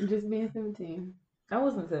 Yeah. Just being 17. I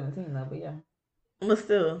wasn't 17 though, but yeah. But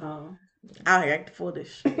still, Oh. out here acting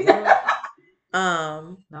foolish.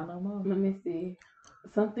 Not no more. Let me see.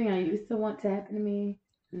 Something I used to want to happen to me.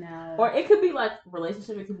 Now. Or it could be like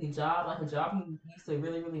relationship, it could be job, like a job you used to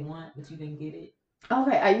really, really want, but you didn't get it.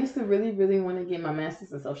 Okay, I used to really, really want to get my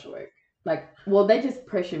master's in social work. Like, well, they just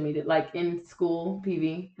pressured me to, like, in school,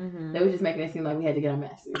 PV, Mm-hmm. they were just making it seem like we had to get our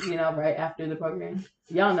master's, you know, right after the program.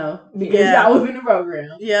 Y'all know, because Yeah. y'all was in the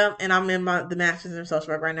program. Yeah, and I'm in the master's in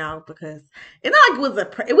social work right now because it's not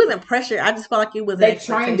like it wasn't pressure. I just felt like it was. They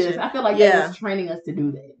trained us. I feel like they was training us to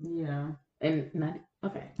do that. Yeah. And not,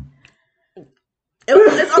 okay.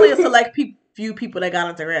 It's only a select few people that got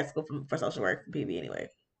into grad school for social work from PV anyway.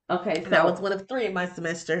 Okay, so And I was one of 3 in my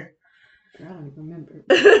semester. I don't even remember.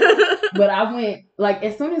 But I went, like,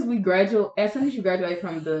 as soon as you graduate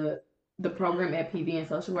from the program at PV and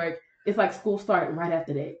social work, it's like school started right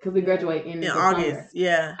after that because we graduate in August. summer.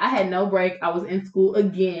 Yeah, I had no break. I was in school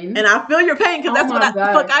again, and I feel your pain because that's what the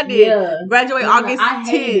fuck I did. Yeah. Graduate August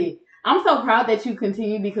 10th. I'm so proud that you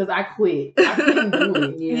continued because I quit. I couldn't do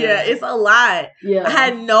it. Yeah, it's a lot. Yeah, I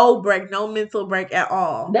had no break, no mental break at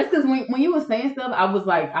all. That's because when you were saying stuff, I was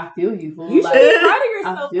like, I feel you, fool. You like, should be proud of I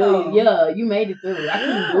yourself, feel though. you. Yeah, you made it through. I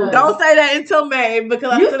couldn't do it. Don't say that until May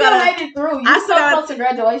because you I still gotta, made it through. I You still so gotta close to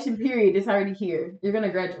graduation period. It's already here. You're gonna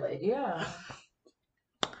graduate. Yeah.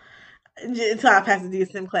 until I pass the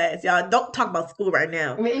DSM class. Y'all don't talk about school right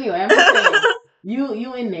now. But anyway, I'm just saying,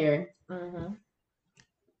 you in there. Mm-hmm.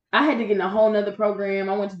 I had to get in a whole nother program.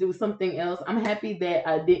 I wanted to do something else. I'm happy that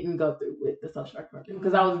I didn't go through with the social work program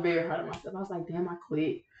because I was very hard on myself. I was like, damn, I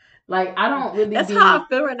quit. Like, I don't really. That's how I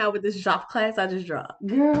feel right now with this drop class I just dropped.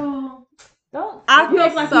 Girl, Don't. I You feel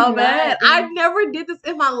act like so you bad. not. I never did this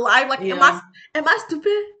in my life. Like, Yeah. am I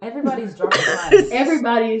stupid? Everybody's dropping class.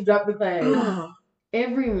 everybody is dropped the class.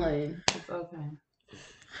 Everyone. It's okay.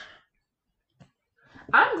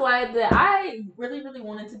 I'm glad that I really, really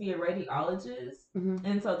wanted to be a radiologist. Mm-hmm.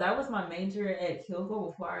 And so that was my major at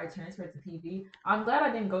Kilgore before I transferred to PV. I'm glad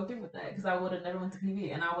I didn't go through with that because I would have never went to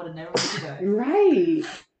PV and I would have never went to that. Right.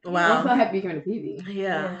 Wow. I'm so happy you came to PV.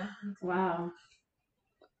 Yeah. Wow.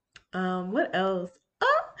 What else?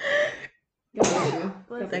 God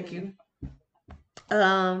bless you. Thank you.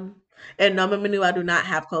 And no, Manu, I do not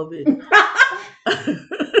have COVID.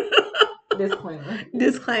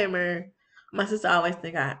 Disclaimer. My sister always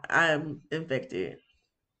think I'm infected.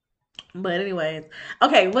 But anyways,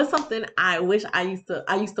 okay, what's something I wish I used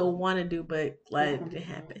to want to do, but it didn't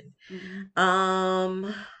happen.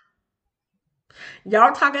 Mm-hmm.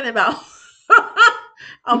 Y'all talking about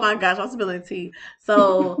oh my gosh, I'm spilling tea.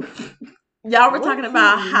 So y'all were talking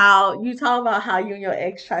about how you and your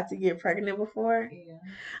ex tried to get pregnant before. Yeah.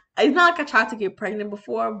 It's not like I tried to get pregnant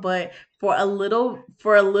before, but for a little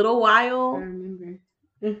while, I remember.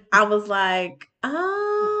 I was like,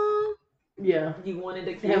 yeah. You wanted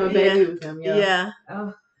to have a baby with him, yeah.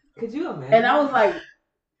 Oh, could you imagine? And I was like,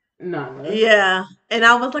 no. Yeah. And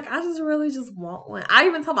I was like, I just really just want one. I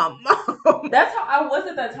even told my mom. That's how I was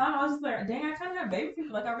at that time. I was just like, dang, I kind of have baby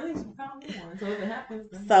people. Like, I really just kind of want one. So if it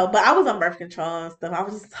happens, then... But I was on birth control and stuff. I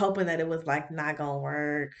was just hoping that it was like not gonna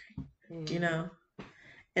work, you know,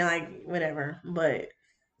 and like whatever. But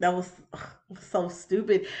that was so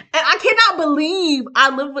stupid. And I cannot believe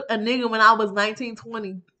I lived with a nigga when I was 19,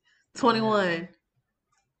 20, 21.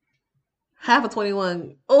 Half of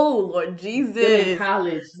 21. Oh, Lord Jesus. Still in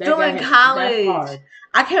college. Still in college. That's hard.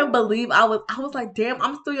 I can't believe I was like, damn,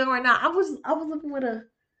 I'm still young right now. I was living with a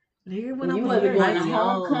nigga when I was going to 19.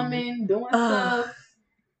 homecoming, doing stuff.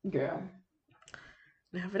 Girl.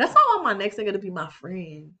 Never. That's why I want my next nigga to be my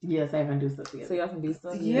friend. Yes, I haven't do stuff together. So y'all can do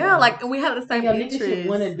stuff. Yeah, like, and we have the same interests. interests.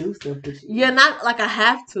 Want to do stuff with you. Yeah, not like I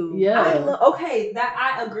have to. Yeah. Okay, that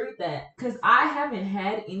I agree with that because I haven't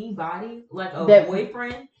had anybody like a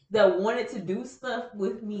boyfriend that wanted to do stuff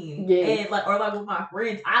with me. Yes. And or with my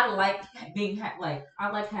friends. I like I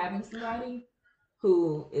like having somebody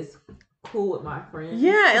who is cool with my friends.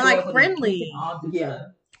 Yeah, and like friendly. Stuff.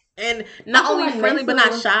 And not only like friendly, Mesa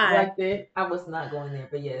but not shy. Like that. I was not going there,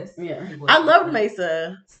 but yes. Yeah. I loved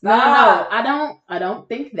Mesa. No, I don't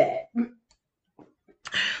think that.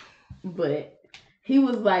 But he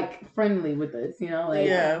was like friendly with us, you know, like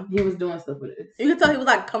he was doing stuff with us. You could tell he was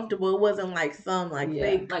like comfortable. It wasn't like some like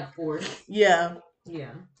fake like force. Yeah.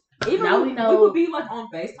 Yeah. Even Now we we know. would be like on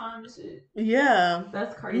FaceTime and shit. Yeah.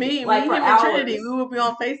 That's crazy. Me, like him, for and hours. Trinity, we would be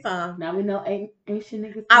on FaceTime. Now we know ain't shit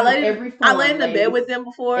niggas. I come in laid every form. I laid in the bed ladies. with them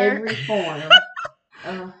before. Every form.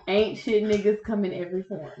 Ain't shit niggas come in every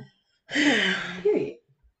form. Period.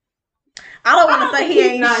 I don't want to say he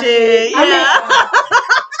ain't shit.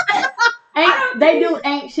 Yeah. They do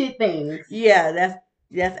ain't shit things. Yeah,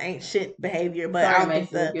 that's ain't shit behavior. But Sorry, I don't Mason,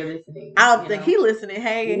 think if you're listening. I don't think he listening.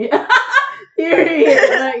 Hey. Yeah. Period.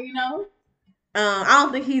 But you know. I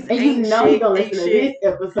don't think he's. And ain't you know shit, he gonna listen to shit.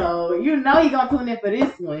 this episode. You know he gonna tune in for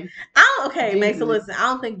this one. Okay, Jesus. Mason, listen. I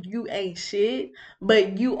don't think you ain't shit,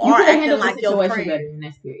 but you You are could have acting handled like the your situation friend. better in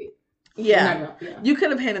this period. Yeah. Yeah. You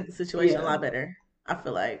could have handled the situation a Yeah. lot better. I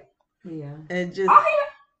feel like. Yeah. And just. I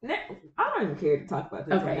don't even care to talk about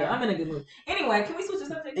this. Okay, right now. yeah. I'm in a good mood. Anyway, can we switch the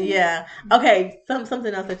subject? Yeah. Okay.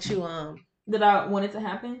 Something else that you that I wanted to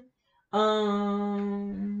happen.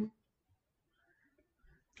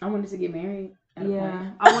 I wanted to get married.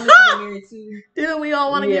 Yeah, I wanted to get married too. Didn't we all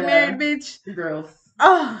want to get married, bitch? Girls.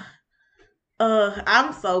 Oh.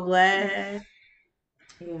 I'm so glad.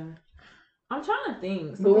 Yeah. I'm trying to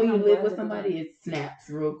think. But when you live with somebody, it snaps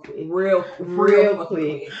real quick. Real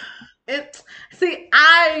quick.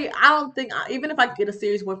 I don't think even if I get a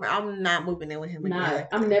serious boyfriend, I'm not moving in with him again.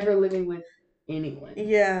 I'm never living with anyone.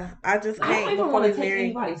 Yeah, I just I can't. don't even before want we to take marry.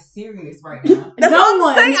 anybody serious right now. That's No what I'm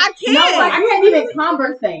one. saying. I can't. No, I can't even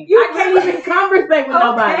conversate. I can't even conversate with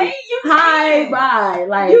nobody. You Hi, can. bye.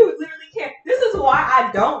 Like You literally can't. This is why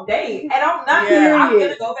I don't date, and I'm not. Yeah. I'm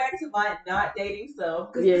gonna go back to my not dating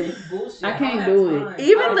self because this is bullshit. I can't don't do have it.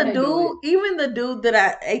 time. Even the dude that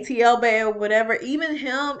I ATL bae or whatever, even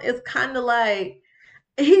him is kind of like.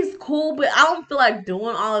 He's cool, but I don't feel like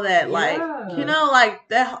doing all of that. Like, you know, like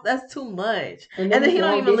that's too much. And then he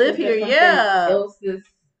don't even live here. Yeah.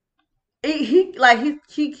 He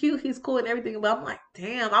cute, he's cool and everything, but I'm like,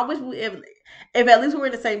 damn, I wish if at least we were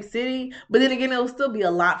in the same city. But then again, it would still be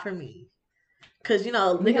a lot for me. Cause you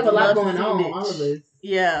know, we have a lot going on, all of us.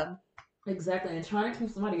 Yeah. Exactly, and trying to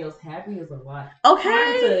keep somebody else happy is a lot. Okay.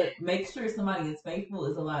 Trying to make sure somebody is faithful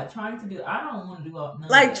is a lot. Trying to do, I don't want to do all none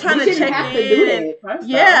like trying to check have in. To do that,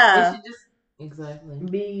 yeah. It should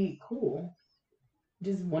just be cool.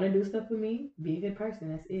 Just want to do stuff with me. Be a good person.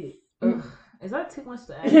 That's it. Ugh, is that too much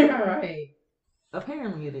to ask? Right.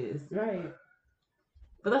 Apparently it is. Right.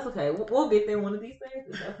 But that's okay. We'll get there one of these days.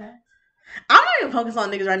 It's okay. I'm not even focused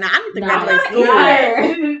on niggas right now. I need to graduate school.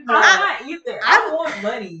 I'm not either. I want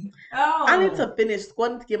money. Oh. I need to finish school. I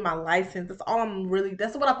need to get my license. That's all I'm really.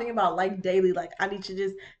 That's what I think about like daily. Like I need to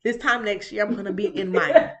just this time next year I'm gonna be in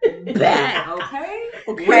my bag. Okay.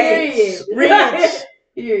 Rich.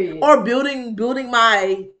 Period. Or building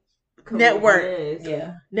my network. Yes.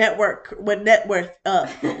 Yeah. Network with net worth up.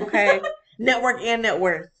 Okay. Network and net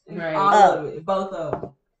worth. Right. All of it. Both of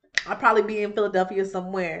them. I'll probably be in Philadelphia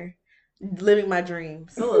somewhere. Living my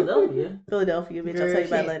dreams. Philadelphia, bitch. I'll tell you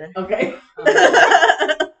about it later. Okay.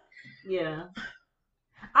 Yeah.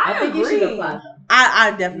 I think you should apply though.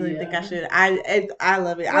 I definitely think I should. I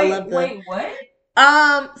love it. I love the. Wait, what?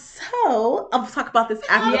 So I'll talk about this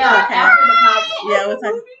after the podcast. After the podcast. Yeah, we'll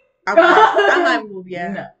talk. I might move.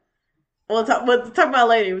 Yeah. No. We'll talk about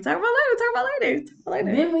later. We'll talk about later.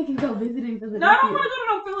 Then we can go visiting Philadelphia. No, I don't want to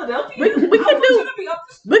go to Philadelphia.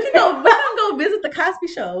 We can go visit the Cosby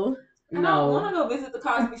Show. I don't want to go visit the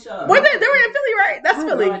Cosby Show. They were in Philly, right? That's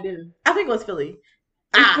Philly. I think it was Philly.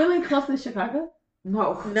 Is Philly close to Chicago?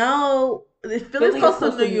 No. Philly's close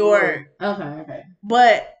to New York. Okay.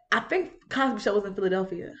 But I think Cosby Show was in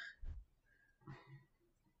Philadelphia.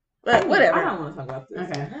 But whatever. I don't want to talk about this.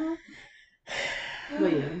 Okay. Well,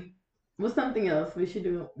 yeah. What's something else? We should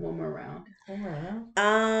do one more round.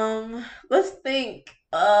 Let's think.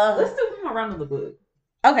 Let's do one more round of the book.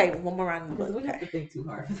 Okay, one more round of the book. We have to think too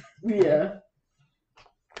hard. Yeah.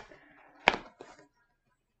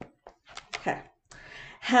 Okay.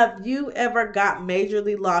 Have you ever got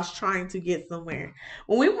majorly lost trying to get somewhere?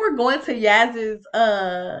 When we were going to Yaz's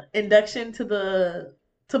induction to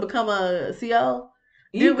become a CO,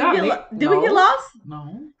 did we get lost?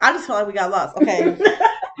 No. I just felt like we got lost. Okay.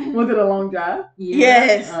 Was it a long drive? Yeah.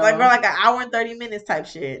 Yes. Like we're like an hour and 30 minutes type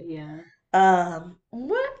shit. Yeah.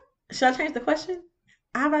 What? Should I change the question?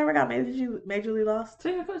 Have I ever got majorly lost?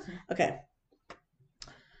 Change the question. Okay.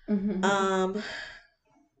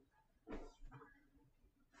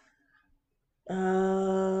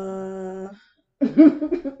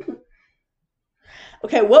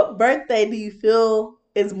 Okay, what birthday do you feel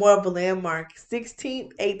is more of a landmark?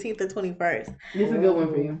 16th, 18th, or 21st? This is a good one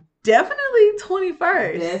for you. definitely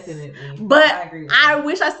 21st. Definitely. But I agree with I that.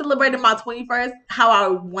 wish I celebrated my 21st how I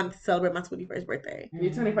wanted to celebrate my 21st birthday.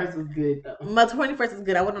 Your 21st was good though. My 21st is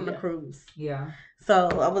good. I went on a Yeah. cruise. Yeah.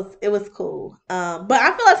 So it was cool. But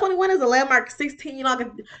I feel like 21 is a landmark. 16, you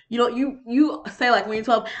say like when you're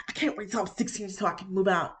 12, I can't wait till I'm 16 so I can move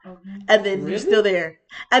out. Okay. And then Really? you're still there.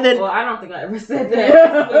 And then Well, I don't think I ever said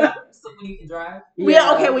that. So when you can drive.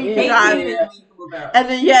 Yeah, okay, when you can 18 drive. is when you can move out.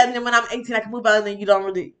 and then when I'm 18 I can move out and then you don't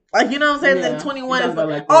really like you know what I'm saying? Yeah, Then 21 it is don't go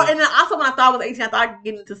like oh that. and then also when I thought I was 18 I thought I could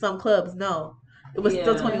get into some clubs. No. It was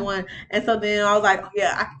still Yeah. 21. And so then I was like,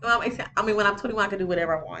 yeah, when I'm 18, when I'm 21 I can do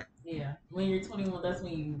whatever I want. Yeah. When you're 21, that's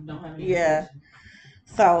when you don't have any Yeah. restrictions.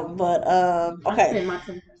 So, but I okay. spent my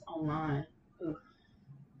 21st online.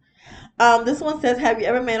 This one says, have you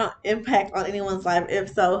ever made an impact on anyone's life? If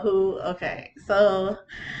so, who? Okay. So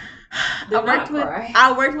Did not cry.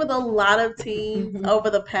 I worked with a lot of teens over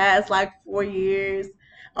the past like 4 years,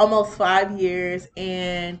 almost 5 years,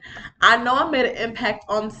 and I know I made an impact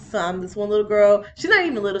on some. This one little girl, she's not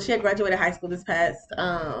even little, she had graduated high school this past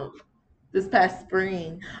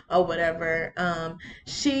spring or whatever.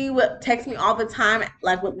 She would text me all the time,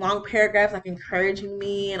 like with long paragraphs, like encouraging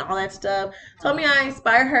me and all that stuff. Told me I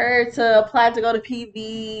inspired her to apply to go to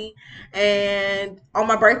PV. And on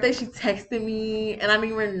my birthday, she texted me, and I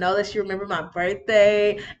didn't even know that she remembered my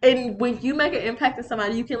birthday. And when you make an impact on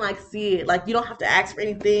somebody, you can like see it. Like you don't have to ask for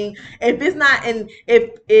anything. If it's not, and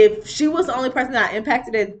if she was the only person that I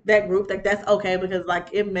impacted in that group, like that's okay because like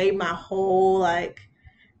it made my whole like.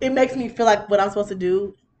 It makes me feel like what I'm supposed to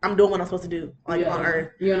do. I'm doing what I'm supposed to do, like on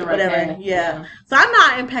Earth, You're on the right whatever. path. Yeah. So I'm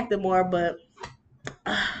not impacted more, but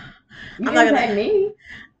You I'm not impact gonna. me.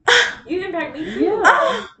 You impact me too.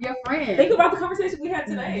 Yeah. Your friend. Think about the conversation we had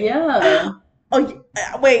today. Yeah. Oh,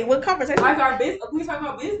 wait. What conversation? Like our business. We talking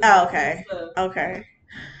about business. Oh, okay. and stuff. Okay.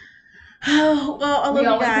 Oh, well, I love We you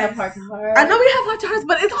always guys. have heart to heart. I know we have heart to hearts,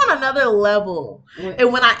 but it's on another level.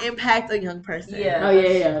 And when I impact a young person. Yeah. Oh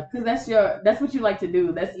yeah. Because that's what you like to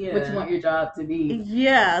do. That's what you want your job to be.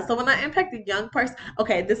 Yeah. So when I impact a young person,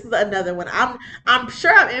 okay, this is another one. I'm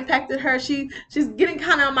sure I've impacted her. She's getting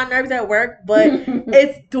kind of on my nerves at work, but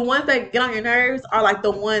it's the ones that get on your nerves are like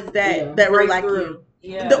the ones that really like you.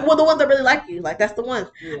 Yeah. The ones that really like you, like that's the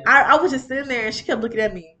ones. Yeah. I was just sitting there and she kept looking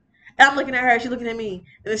at me. And I'm looking at her, she's looking at me.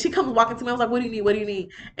 And then she comes walking to me. I was like, what do you need? What do you need?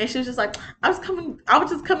 And she was just like, I was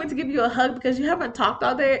just coming to give you a hug because you haven't talked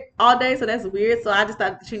all day, so that's weird. So I just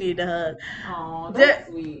thought that you needed a hug. Oh, that's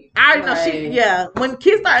sweet. I already know when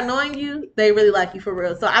kids start annoying you, they really like you for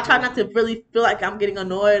real. So I try not to really feel like I'm getting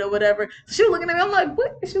annoyed or whatever. So she was looking at me, I'm like,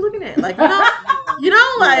 what is she looking at? Like,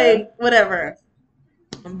 like whatever.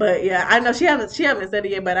 But yeah, I know she haven't said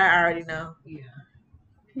it yet, but I already know. Yeah.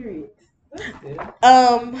 Period. That's good.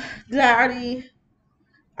 Did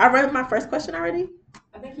I read my first question already?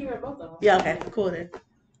 I think you read both of them. Yeah, okay, cool then.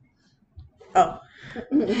 Oh.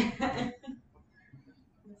 Let's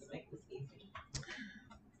make this easy.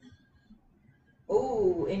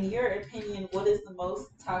 Ooh, in your opinion, what is the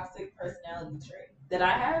most toxic personality trait that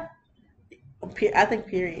I have? I think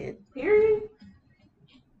period. Period.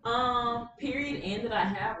 Period, and that I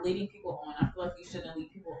have leading people on. I feel like you shouldn't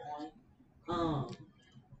lead people on.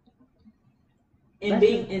 And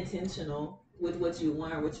being intentional with what you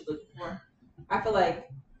want or what you're looking for. I feel like,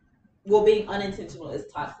 being unintentional is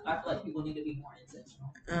toxic. I feel like people need to be more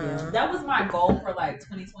intentional. Yeah. That was my goal for like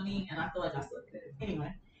 2020, and I feel like I still did it.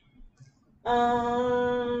 Anyway.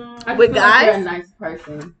 With guys, like you're a nice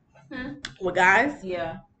person. With guys,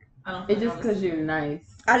 yeah. I don't. It's just because you're nice.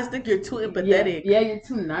 I just think you're too empathetic. Yeah, you're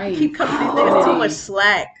too nice. You keep cutting these niggas too much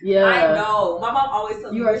slack. Yeah, I know. My mom always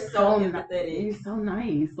tells me you're so empathetic. You're so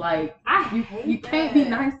nice. Like you that. can't be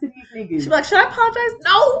nice to these niggas. She's like, should I apologize?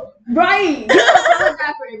 No. Right. You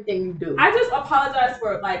apologize for everything you do. I just apologize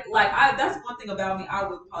for like that's one thing about me. I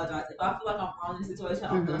would apologize if I feel like I'm wrong in a situation.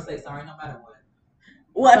 I'm gonna say sorry no matter what.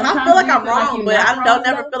 Well, if I feel like I'm wrong, but I don't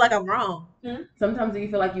never feel like I'm wrong. Sometimes do you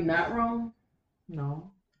feel like you're not wrong?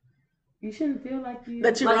 No. You shouldn't feel like you.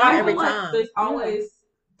 That you're wrong every time. There's always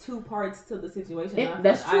two parts to the situation.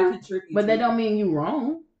 That's true. I contribute but that don't mean you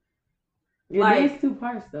wrong. It is two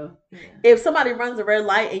parts though. Yeah. If somebody runs a red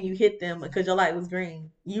light and you hit them because your light was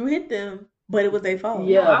green, you hit them, but it was their fault.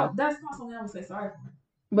 Yeah, no, that's not something I would say sorry for.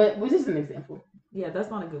 But was just an example. Yeah,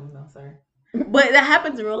 that's not a good one though. Sorry. But that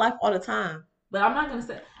happens in real life all the time. But I'm not gonna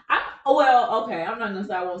say. I'm not gonna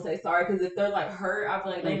say I won't say sorry because if they're like hurt, I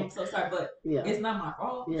feel like I'm so sorry. But it's not my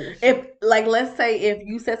fault. Yeah, if let's say if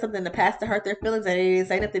you said something in the past to hurt their feelings and they didn't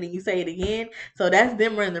say nothing and you say it again, so that's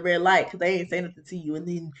them running the red light because they ain't saying nothing to you, and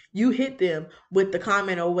then you hit them with the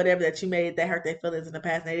comment or whatever that you made that hurt their feelings in the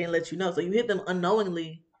past and they didn't let you know, so you hit them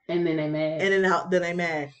unknowingly. And then they mad. and then they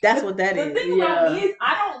mad. That's what that The is. thing about me is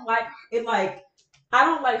I don't like it. Like I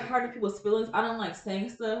don't like hurting people's feelings. I don't like saying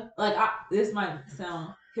stuff. Like this might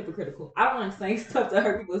sound hypocritical. I don't like saying stuff to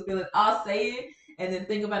hurt people's feelings. I'll say it and then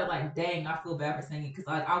think about it like, dang, I feel bad for saying it because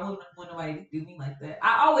like I wouldn't want nobody to do me like that.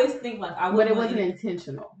 I always think like I would. But it wasn't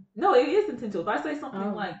intentional. No, it is intentional. If I say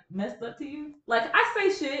something like messed up to you, like I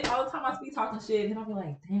say shit all the time. I be talking shit and then I'll be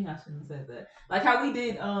like, dang, I shouldn't have said that. Like how we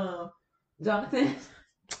did Jonathan.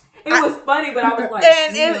 It was funny, but I was like,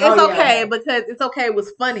 and it's okay because it's okay. It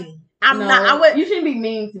was funny. You shouldn't be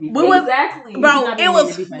mean to me. Exactly, bro. It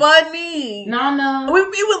was funny. No.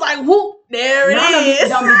 It was like, whoop, there it is.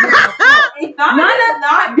 That's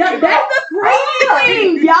the crazy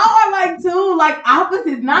thing. Y'all are like two like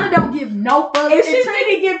opposites. Nana don't give no fucks. And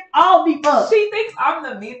Trinity give all the fucks. She thinks I'm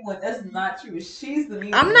the mean one. That's not true. She's the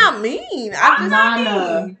mean one. I'm not mean. I'm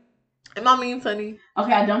not mean. Am I mean, Sunny?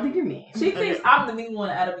 Okay, I don't think you're mean. She thinks I'm the mean one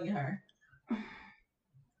out of me and her.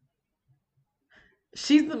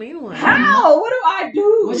 She's the mean one. How? What do I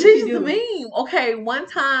do? She's the mean. Okay, one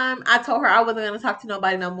time I told her I wasn't going to talk to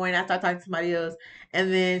nobody no more and I started talking to somebody else.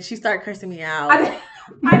 And then she started cursing me out. I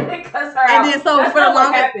didn't cuss her out. And then so that's for the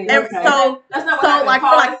longest, that's not what happened. Like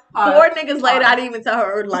for like 4 niggas later, I didn't even tell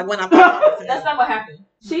her like when I thought that's not what happened.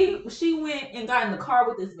 She went and got in the car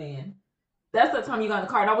with this man. That's the time you got in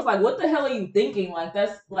the car, and I was like, "What the hell are you thinking?" Like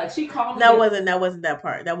that's like she called me. That wasn't that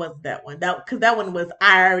part. That wasn't that one. Because that one was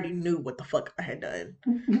I already knew what the fuck I had done.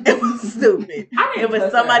 It was stupid. It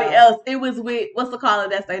was somebody else. It was with what's the caller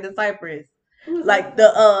that stayed in Cyprus, like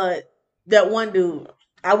that one dude.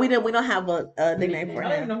 We don't have a nickname for him. I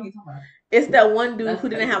don't even know who you're talking about. It's that one dude who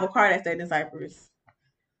didn't have a car that stayed in Cyprus,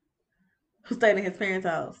 who stayed in his parents'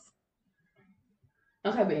 house.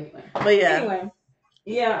 Okay, but anyway. But yeah. Anyway.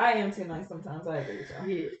 Yeah, I am too nice sometimes. I agree with y'all.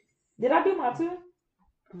 Yeah. Did I do my two?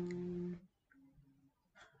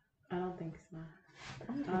 I don't think so.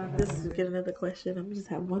 This is get another question. I'm gonna just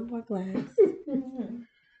have one more glass.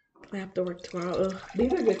 I have to work tomorrow. Ugh.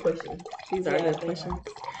 These are good questions. These are good questions.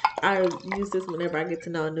 I use this whenever I get to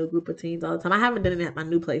know a new group of teens all the time. I haven't done it at my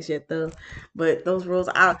new place yet though. But those rules,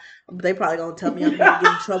 they probably gonna tell me I'm gonna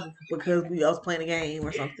get in trouble because I was playing a game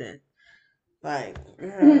or something. Like,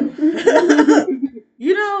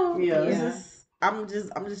 you know, I'm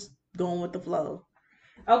just going with the flow.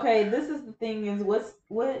 Okay, this is the thing is what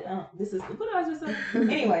did I just say?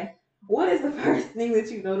 Anyway, what is the first thing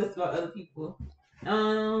that you notice about other people?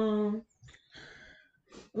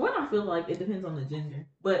 When I feel like it depends on the gender,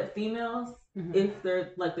 but females, if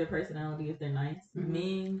they're like their personality, if they're nice,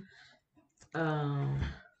 men,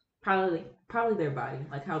 probably their body,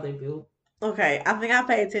 like how they build. Okay, I think I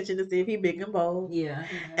pay attention to see if he big and bold. Yeah,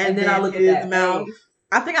 and then I look at his mouth. Face.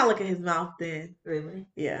 I think I look at his mouth then. Really?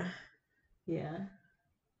 Yeah.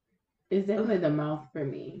 It's definitely the mouth for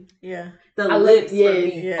me. Yeah. The lips for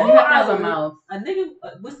me. Yeah. You have to have a mouth. A nigga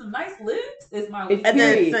with some nice lips is my weakness. And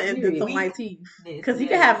then some white teeth. Because he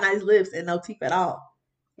can have nice lips and no teeth at all.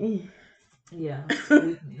 Yeah.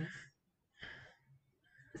 Weakness.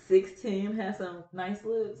 6'10" has some nice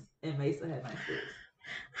lips and Mesa had nice lips.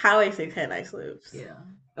 Highway 6 had nice lips. Yeah.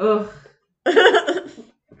 Ugh.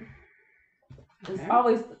 It's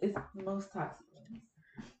the most toxic ones.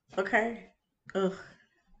 Okay. Ugh.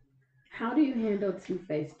 How do you handle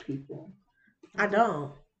two-faced people? I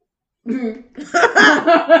don't. Just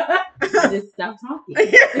stop talking.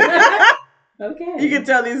 Okay. You can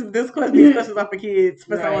tell these questions are for kids.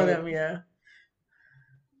 For some of them, yeah.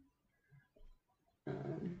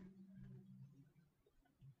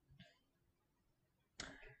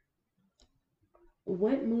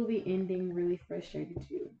 What movie ending really frustrated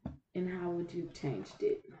you, and how would you changed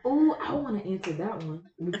it? Oh, I want to answer that one.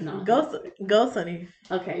 No. Go, Sunny.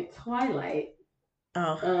 Okay, Twilight.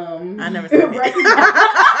 Oh, I never seen it.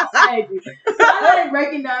 Twilight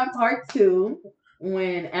Breaking Down Part 2,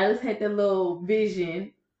 when Alice had the little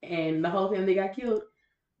vision and the whole family got killed.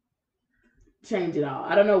 Change it all.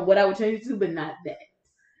 I don't know what I would change it to, but not that.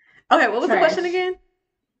 Okay, what was the question again?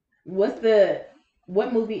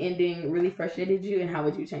 What movie ending really frustrated you, and how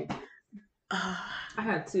would you change it? I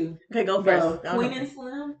had two. Okay, go first. Queen and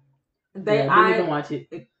Slim. I didn't watch it.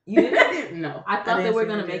 You didn't? No. I thought they were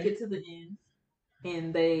gonna make it to the end,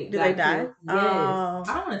 and they did they die? Yes. I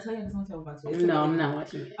don't want to tell you because I'm talking about it. No, I'm not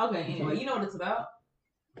watching it. Okay. Anyway, you know what it's about?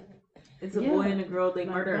 It's a boy and a girl. They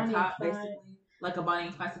murder a cop, basically. Like a Bonnie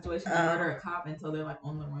and Clyde situation. They murder a cop until they're like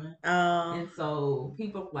on the run. And so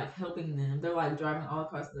people like helping them. They're like driving all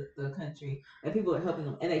across the country, and people are helping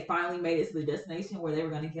them. And they finally made it to the destination where they were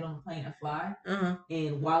going to get on the plane and fly.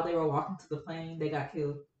 And while they were walking to the plane, they got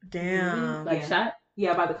killed. Damn. Like shot?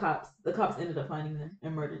 Yeah, by the cops. The cops ended up finding them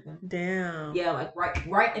and murdered them. Damn. Yeah, like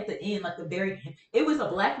right at the end, like the very end. It was a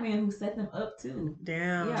black man who set them up too.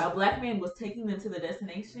 Damn. Yeah, a black man was taking them to the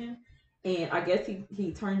destination, and I guess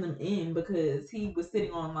he turned them in because he was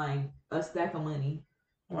sitting on like a stack of money.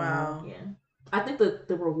 Wow. Yeah. I think the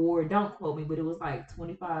reward, don't quote me, but it was like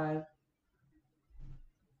 25.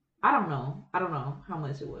 I don't know how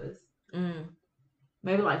much it was.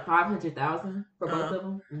 Maybe like 500,000 for both of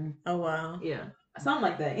them. Oh wow. Yeah, something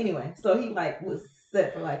like that. Anyway, so he like was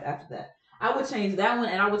set for life after that. I would change that one,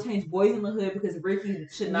 and I would change Boys in the Hood because Ricky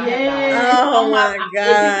should not have died. Oh my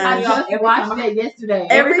god! I just watched that yesterday.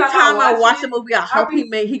 Every time I watch a movie, I hope he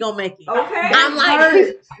gonna make it. Okay, I'm like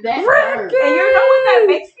Ricky, and you know what that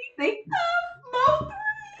makes me think of? Mo3.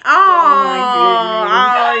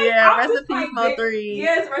 Oh yeah! Rest in peace, Mo3.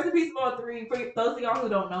 Yes, rest in peace, Mo3. For those of y'all who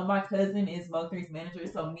don't know, my cousin is Mo3's manager,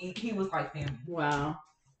 so he was like family. Wow.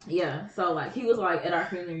 Yeah, so like he was like at our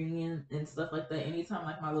family reunion and stuff like that. Anytime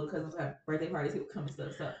like my little cousins have birthday parties, he would come and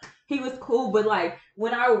stuff. So he was cool, but like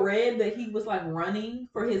when I read that he was like running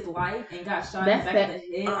for his life and got shot in the back of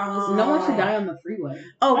the head, I was no one should die on the freeway.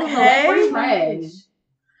 Okay, that's trash.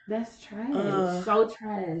 That's trash. So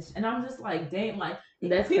trash. And I'm just like, dang, like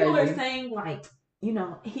that's people crazy. are saying like, you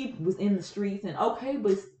know, he was in the streets and okay,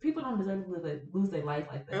 but people don't deserve to lose their life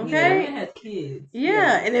like that. Okay, he has kids.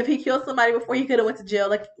 Yeah, and if he killed somebody before, he could have went to jail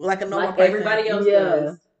like a normal like person. Everybody else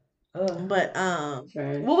does. But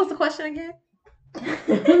what was the question again?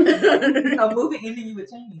 A movie ending you would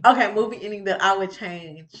change. Okay, movie ending that I would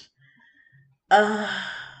change.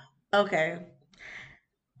 Okay.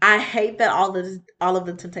 I hate that all of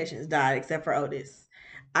the Temptations died except for Otis.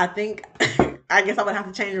 I think I guess I would have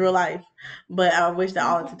to change real life, but I wish that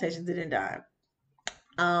all the Temptations didn't die.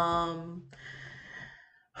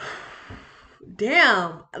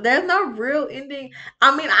 Damn, there's no real ending.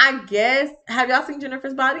 I mean, I guess, have y'all seen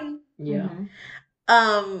Jennifer's Body? Yeah.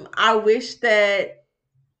 I wish that,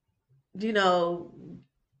 you know,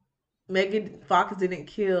 Megan Fox didn't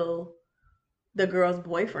kill the girl's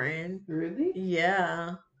boyfriend. Really?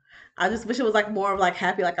 Yeah. I just wish it was like more of like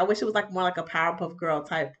happy. Like I wish it was like more like a Powerpuff Girl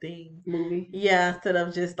type thing. Movie. Yeah, instead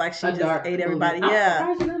of just like she just ate everybody. Movie. Yeah. I'm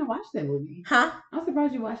surprised you didn't watch that movie. Huh? I'm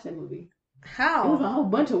surprised you watched that movie. How? It was a whole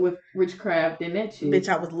bunch of witchcraft in that shit. Bitch,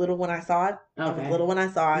 I was little when I saw it. Okay. I was little when I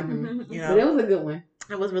saw it. Mm-hmm. You know, but it was a good one.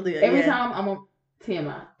 It was really good. Every time I'm on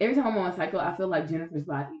TMI, every time I'm on Psycho, I feel like Jennifer's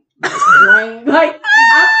Body. Like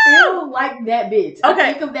I feel like that bitch. Okay.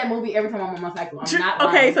 I think of that movie every time I'm on my cycle. I'm not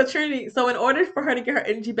lying. Okay, so Trinity, so in order for her to get her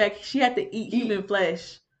energy back, she had to eat human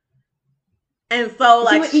flesh. And so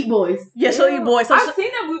like she would eat boys. Yeah, she'll eat boys. So I've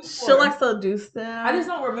seen that movie before. She'll like seduce them. I just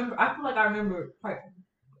don't remember. I feel like I remember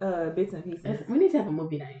bits and pieces. We need to have a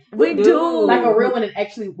movie night. We do. Like a real one and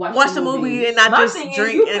actually watch the movie and not just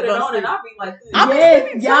drink and go sleep. And I'll be like,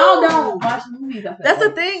 yes, y'all don't watch movies. That's the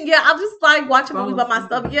thing. Yeah, I just like watching movies by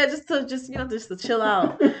myself. Yeah, just to chill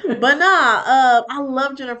out. But nah, I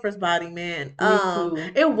love Jennifer's Body, man.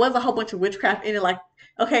 It was a whole bunch of witchcraft in it. Like,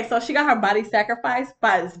 okay, so she got her body sacrificed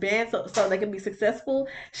by this band so they can be successful.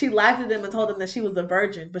 She lied to them and told them that she was a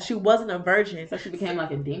virgin, but she wasn't a virgin. So she became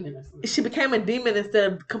like a demon or something. She became a demon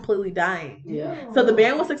instead of completely dying. Yeah. So the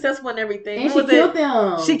band was successful and everything. And she killed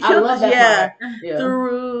them. She killed them, yeah.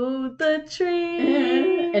 Through the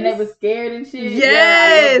tree. And they were scared and shit.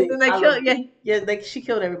 Yes. And they killed she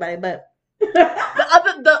killed everybody, but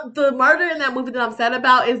the murder in that movie that I'm sad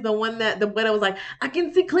about is the one that was like, I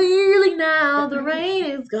can see clearly now, the rain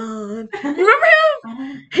is gone. You remember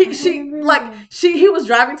him? He was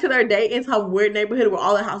driving to their date in some weird neighborhood where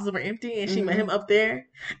all the houses were empty, and she met him up there,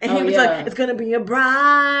 and he was like, it's gonna be a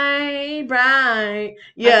bright. Yeah, I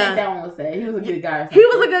think that one was sad. He was a good guy. He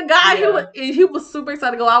was a good guy. Yeah. He was super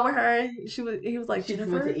excited to go out with her. He was like,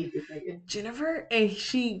 Jennifer, and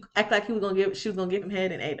she acted like she was gonna give him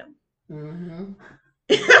head and ate him. Mm-hmm.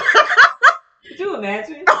 Could you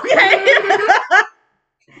imagine? Okay.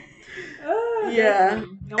 Yeah.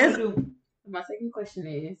 My second question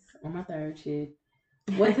is, on my third shit,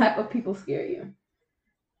 what type of people scare you?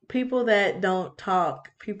 People that don't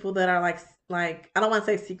talk. People that are like I don't want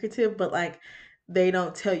to say secretive, but like they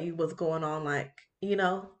don't tell you what's going on. Like, you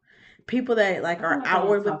know, people that like are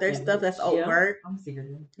outward with their stuff that's overt. I'm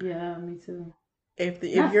secretive. Yeah, me too. If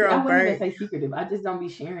you're overt, I wouldn't even say secretive. I just don't be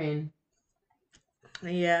sharing.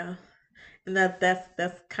 Yeah, and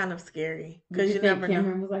that's kind of scary because you never know.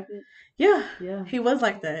 Cameron was like that. Yeah, he was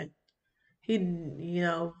like that. He,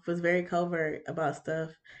 was very covert about stuff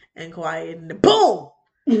and quiet, and then boom,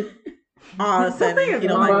 all of a sudden,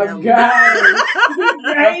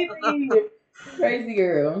 crazy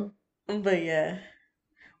girl. But yeah,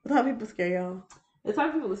 what type of people scare y'all? The type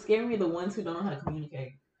of people that scare me are the ones who don't know how to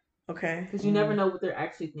communicate. Okay. Because you never know what they're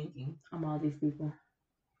actually thinking. I'm all these people.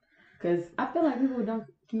 Because I feel like people who don't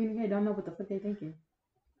communicate don't know what the fuck they're thinking.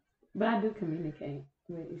 But I do communicate.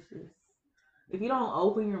 But it's just... If you don't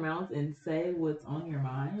open your mouth and say what's on your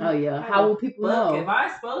mind. Oh, yeah. How will people know? Am I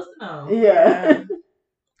supposed to know? Yeah.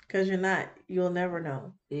 Because you'll never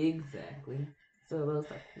know. Exactly. So those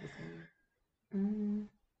type of people scare me.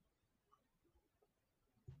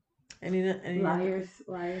 Any liars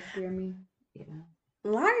scare me. Yeah.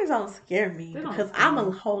 Liars don't scare me because I'm a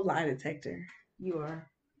whole lie detector. You are.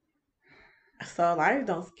 So liars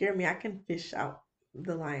don't scare me. I can fish out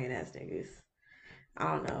the lying ass niggas.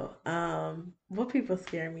 I don't know. What people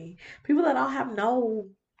scare me? People that don't have no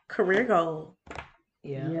career goal.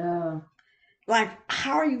 Yeah. Like,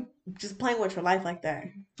 how are you just playing with your life like that?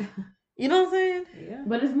 You know what I'm saying? Yeah.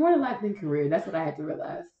 But it's more life than career. That's what I had to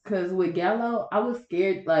realize. Because with Gallo, I was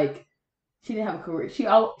scared. Like, she didn't have a career.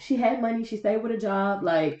 She had money. She stayed with a job.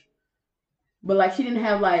 Like, but like she didn't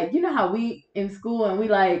have like, you know how we in school and we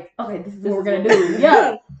like, okay, this is what we're gonna do.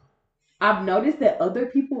 Yeah. I've noticed that other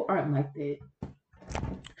people aren't like that.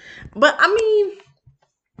 But I mean,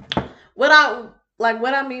 what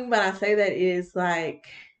I mean when I say that is like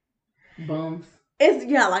bums. It's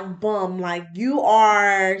like bum. Like you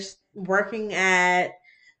are working at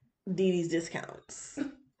Didi's Discounts.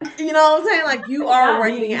 You know what I'm saying? Like you are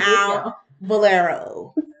working out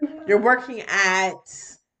Valero. You're working at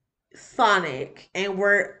Sonic, and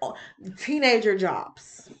we're teenager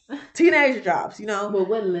jobs, you know. But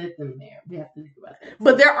what led them there? We have to think about that.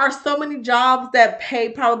 But there are so many jobs that pay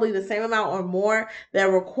probably the same amount or more that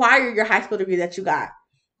require your high school degree that you got.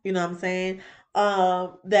 You know what I'm saying?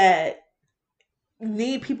 That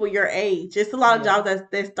need people your age. It's a lot of jobs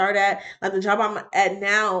that they start at, like the job I'm at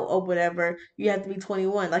now or whatever. You have to be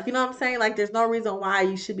 21. Like, you know what I'm saying? Like, there's no reason why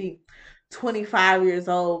you should be 25 years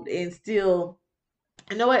old and still.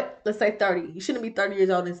 You know what? Let's say 30. You shouldn't be 30 years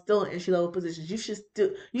old and still in entry level positions.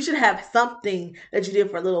 You should have something that you did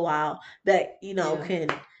for a little while that can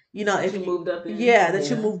if you moved up in. That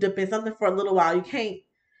you moved up in something for a little while. You can't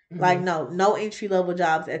like no entry level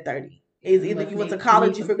jobs at 30. Is either you went to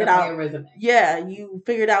college, you figured out you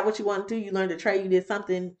figured out what you want to do, you learned a trade, you did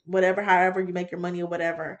something, whatever, however you make your money or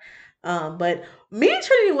whatever. But me and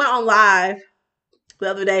Trinity went on live the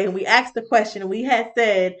other day and we asked the question and we had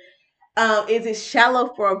said, is it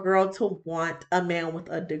shallow for a girl to want a man with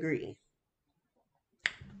a degree?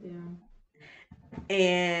 Yeah.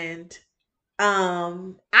 And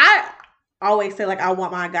I always say, like, I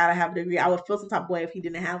want my guy to have a degree. I would feel some type of way if he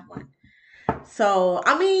didn't have one. So,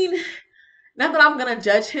 I mean, not that I'm going to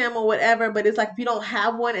judge him or whatever, but it's like if you don't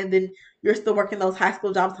have one and then you're still working those high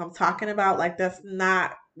school jobs I'm talking about, like, that's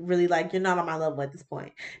not really, like, you're not on my level at this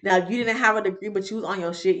point. Now, if you didn't have a degree, but you was on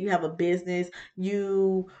your shit, you have a business,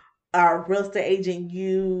 you are a real estate agent,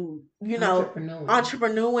 you know,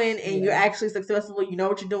 entrepreneuring, and you're actually successful, you know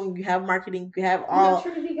what you're doing, you have marketing, you have all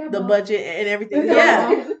the budget and everything.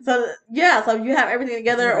 So you have everything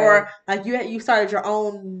together, or like you started your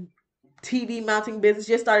own TV mounting business,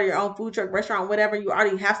 just started your own food truck, restaurant, whatever, you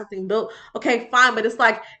already have something built. Okay, fine, but it's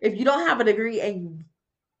like if you don't have a degree and you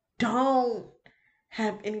don't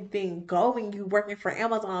have anything going, you working for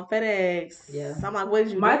Amazon, FedEx. Yeah. So I'm like, what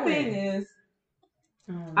is you doing? My thing is,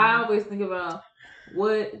 I always think about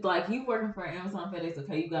what, like, you working for Amazon, FedEx,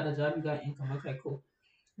 okay, you got a job, you got income, okay, cool.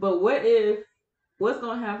 But what's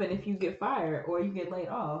going to happen if you get fired or you get laid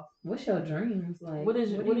off? What's your dreams? Like, what are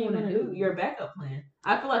you going to do? Your backup plan.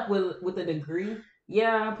 I feel like with a degree,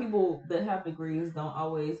 people that have degrees don't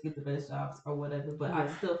always get the best jobs or whatever, but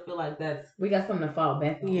I still feel like we got something to fall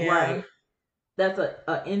back on. Yeah. Right. That's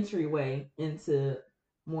a entryway into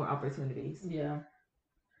more opportunities. Yeah.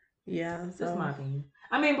 Yeah. That's my opinion.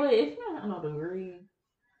 I mean, but if you don't have no degree,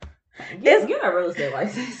 get a real estate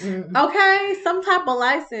license. Okay, some type of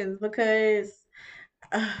license, because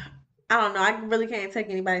I don't know. I really can't take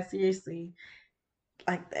anybody seriously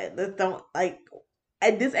like that. That don't like.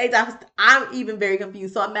 At this age, I'm even very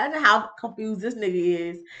confused. So imagine how confused this nigga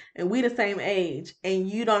is, and we the same age, and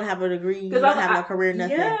you don't have a degree, you don't have no career,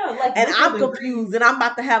 nothing. Yeah, like, and I'm confused, and I'm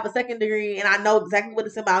about to have a second degree, and I know exactly what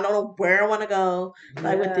it's about. I don't know where I want to go,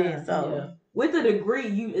 like with this. So with a degree,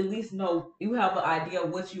 you at least know, you have an idea of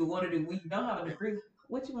what you want to do. When you don't have a degree,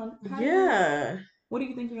 what you want to do? Yeah. What do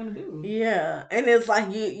you think you're gonna do? Yeah, and it's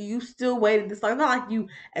like you still waited this long. It's not like you,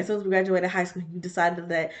 as soon as we graduated high school, you decided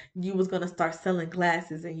that you was gonna start selling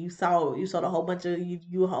glasses, and you sold a whole bunch of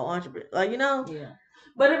you a whole entrepreneur, like, you know. Yeah,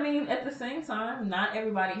 but I mean, at the same time, not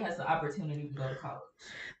everybody has the opportunity to go to college.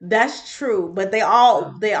 That's true, but they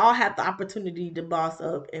all have the opportunity to boss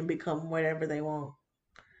up and become whatever they want.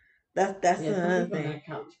 That's Yeah, some another people are thing. not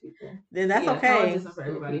college people. Then that's Yeah, college okay. isn't for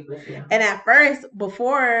everybody. People, But yeah. And at first,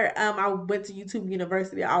 before I went to YouTube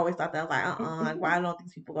University, I always thought that I was like, like, why don't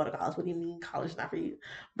these people go to college? What do you mean college is not for you?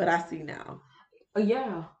 But I see now.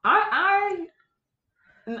 yeah, I'm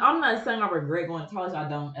not saying I regret going to college. I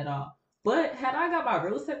don't at all. But had I got my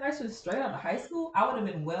real estate license straight out of high school, I would have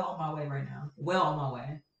been well on my way right now. Well on my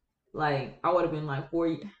way. Like I would have been like 4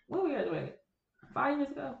 years. What we graduated? 5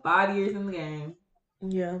 years ago. 5 years in the game,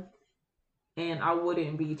 Yeah. and I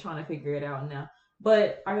wouldn't be trying to figure it out now.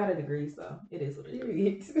 But I got a degree, so it is what it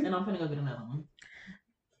is. And I'm finna go get another one.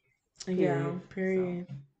 Yeah. Period.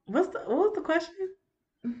 What was the question?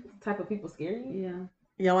 Type of people scare you? Yeah.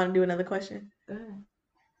 Y'all want to do another question? Go ahead.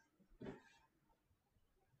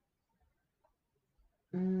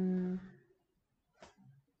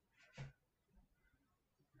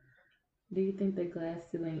 Do you think the glass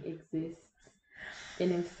ceiling exists?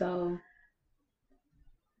 And if so,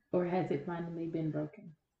 or has it finally been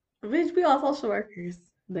broken? Bitch, we all social workers.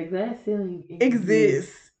 The glass ceiling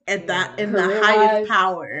Exists at that in the Career-wise, highest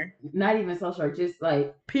power. Not even social work, just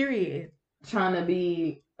like Period. trying to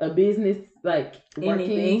be a business, like working.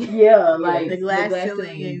 Anything. Yeah, like The glass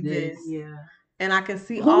ceiling exists. Yeah. And I can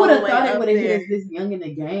see Who all would the have way thought it up would have there. hit us this young in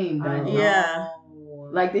the game, I though? know. Yeah.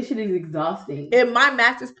 Like this shit is exhausting. In my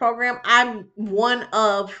master's program, I'm one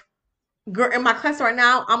of girl in my class right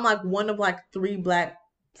now. I'm like one of like 3 black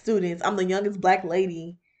students. I'm the youngest black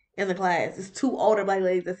lady in the class. It's 2 older black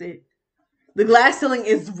ladies. That's it. The glass ceiling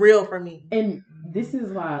is real for me. And this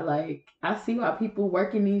is why, like, I see why people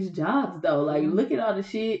work in these jobs, though. Like, look at all the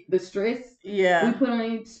shit, the stress we put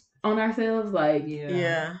on ourselves. Like,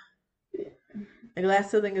 yeah. The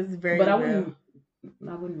glass ceiling is very but I real. I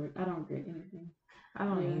don't regret anything. I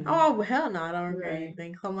don't even. Oh, well, hell no, I don't regret Right.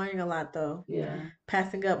 anything. I'm learning a lot though. Yeah.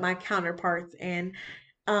 Passing up my counterparts, and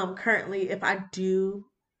currently, if I do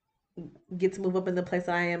get to move up in the place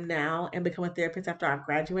that I am now and become a therapist after I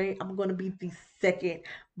graduate, I'm going to be the second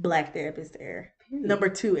black therapist there. Period. Number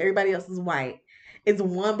 2, everybody else is white. It's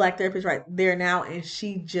one black therapist right there now, and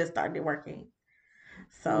she just started working.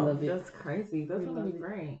 So that's crazy. That's gonna be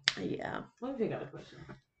great. Yeah. Let me pick out a question.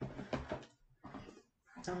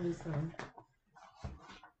 I'm just gonna.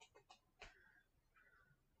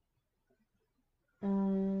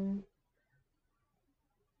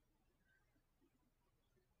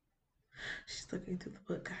 She's looking through the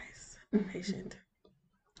book, guys. Be patient.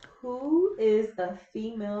 Who is a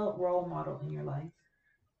female role model in your life?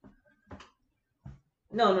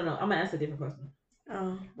 No. I'm gonna ask a different question.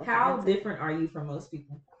 Oh. How different are you from most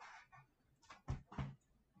people?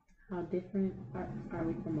 How different are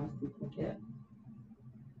we from most people? Yeah.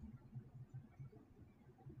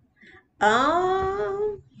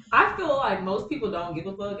 I feel like most people don't give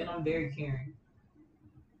a fuck, and I'm very caring.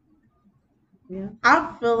 Yeah.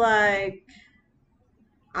 I feel like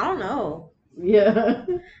I don't know. Yeah.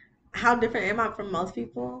 How different am I from most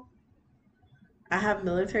people? I have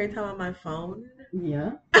military time on my phone.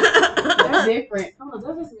 Yeah. That's different. Oh,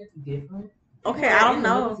 that doesn't make you different. Okay, I don't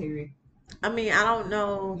know. I mean, I don't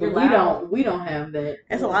know. We don't have that.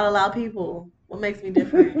 It's a lot of loud people. What makes me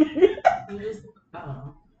different? You just I don't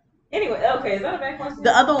know. Anyway, okay, is that a bad question?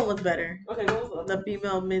 The other one was better. Okay, what was the other? The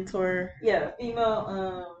female mentor. Yeah,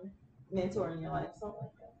 female mentor in your life, something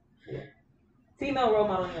like that. Yeah. Female role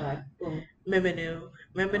model in your life. Boom.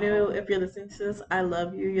 Memenu, if you're listening to this, I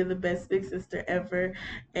love you. You're the best big sister ever.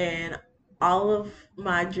 And all of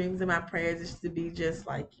my dreams and my prayers is to be just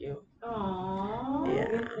like you. Aww.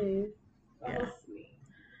 Yeah. Yeah. Sweet.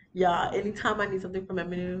 Yeah. Anytime I need something from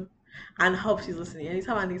Memenu, I hope she's listening.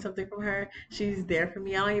 Anytime I need something from her, she's there for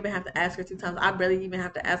me. I don't even have to ask her 2 times. I barely even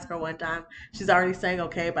have to ask her 1 time. She's already saying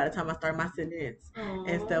okay by the time I start my sentence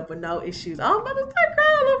and stuff with no issues. Oh, I'm about to start crying.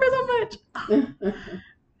 I love her so much.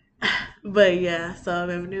 But yeah, so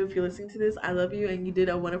Memenu, if you're listening to this, I love you, and you did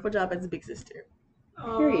a wonderful job as a big sister.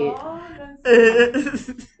 Period.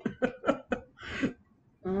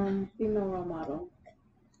 Female role model.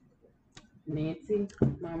 Nancy,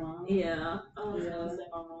 my mom. Yeah, I was gonna say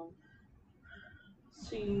my mom.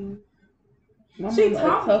 She taught me a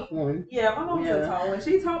tough one. Yeah, my mom's a tall one.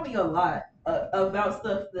 She taught me a lot about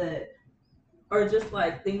stuff that are just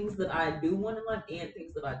like things that I do want in life and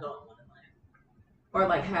things that I don't want in life, or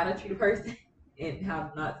like how to treat a person and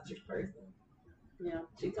how not to treat a person. Yeah,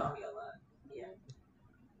 she taught me a lot. Yeah.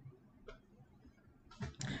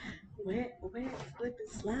 Wet, slip and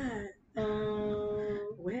slide.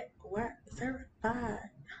 Wet, certified.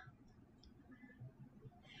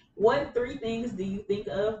 What 3 things do you think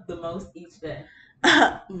of the most each day?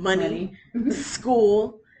 Money,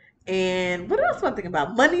 school, and what else am I thinking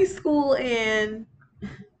about? Money, school, and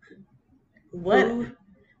what?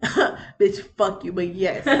 Bitch, fuck you, but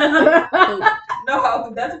yes.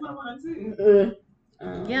 No, that's what I want too.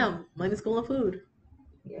 Yeah, money, school, and food.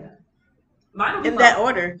 Yeah. Mine will be In that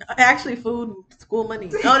order. Actually, food, school,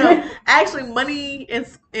 money. Oh no, actually, money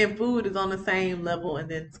and food is on the same level, and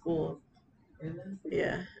then school.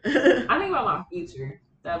 Yeah. I think about my future.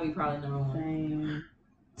 That'd be probably number one. Same.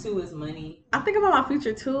 2 is money. I think about my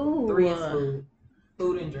future too. 3 is food.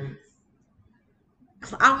 Food and drinks.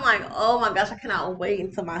 I'm like, oh my gosh, I cannot wait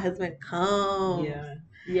until my husband comes. Yeah.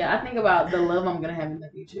 Yeah, I think about the love I'm gonna have in the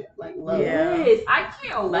future. Like love. Yeah. Yes, I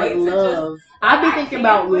can't Like wait love. to just. I'll be thinking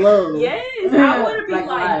about love. Yes, I want to be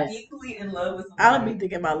Like deeply in love with I'll somebody. be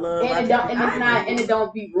thinking about love. And it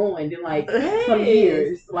don't be ruined in like some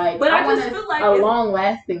years. Like, but I want just feel like a long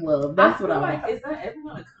lasting love. That's what I want. Is that ever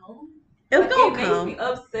gonna come? It's like, gonna it come. makes me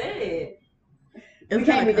upset. We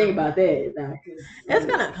can't be thinking about that now. It's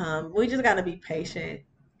gonna come. We just gotta be patient.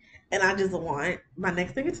 And I just want my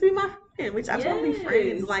next nigga to be my friend, which I just want to be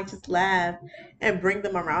friends, like just laugh and bring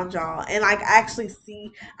them around y'all, and like actually see.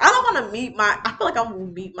 I don't want to meet I feel like I'm gonna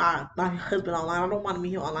meet my husband online. I don't want to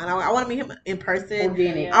meet him online. I want to meet him in person.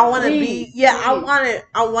 Organic. I want to be. Yeah, I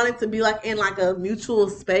want it to be like in like a mutual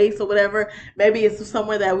space or whatever. Maybe it's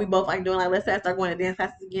somewhere that we both like doing. Like let's say I start going to dance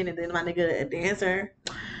classes again, and then my nigga a dancer.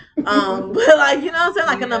 But like you know what I'm saying,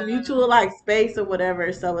 like in a mutual like space or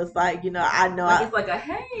whatever. So it's like I know like it's like a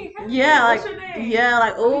hey yeah, what's like your name? Yeah,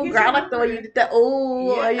 like oh girl, I like the way you did that.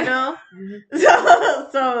 Oh,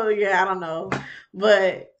 so yeah, I don't know,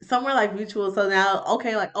 but somewhere like mutual. So now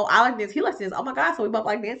okay, like oh I like this, he likes this. Oh my god, so we both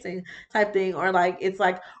like dancing type thing, or like it's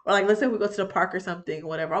like or like let's say we go to the park or something, or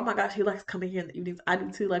whatever. Oh my gosh, he likes coming here in the evenings. I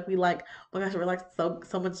do too. Like we like oh my gosh, we're like so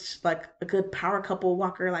much like a good power couple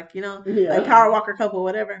walker, like like power walker couple,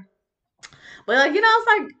 whatever. But like it's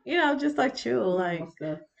like just like chill, like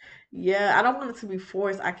yeah. I don't want it to be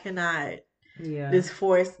forced. I cannot. Yeah. This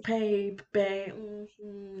forced, babe,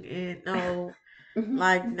 and no,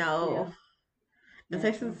 like no. The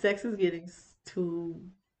sex is getting too.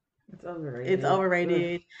 It's overrated. It's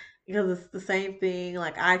overrated because it's the same thing.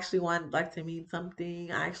 Like I actually want like to mean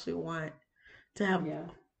something. I actually want to have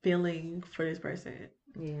feeling for this person.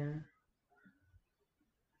 Yeah.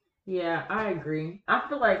 Yeah, I agree. I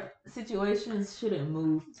feel like situations shouldn't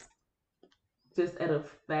move just at a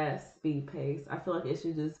fast speed pace. I feel like it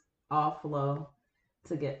should just all flow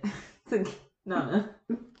to get no.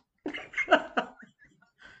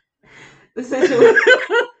 The situation.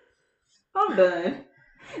 I'm done.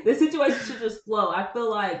 The situation should just flow. I feel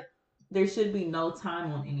like there should be no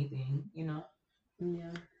time on anything.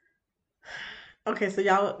 Yeah. Okay,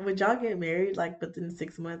 so would y'all get married like within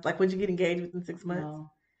 6 months? Like, would you get engaged within 6 months?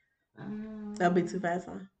 No. That'd be too fast,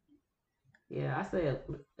 huh? Yeah, I say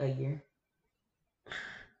a year.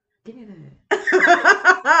 Give me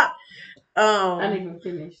that. I didn't even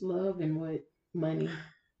finish. Love and what? Money.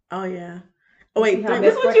 Oh yeah. Oh wait,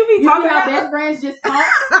 this is what you be talking about? Best friends just talk.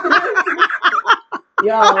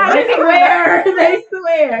 Yo, they swear. They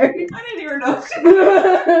swear. I didn't even know.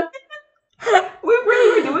 We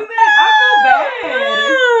really were doing that? I feel bad.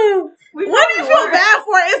 What do you feel bad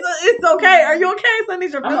for? It's okay. Are you okay? So I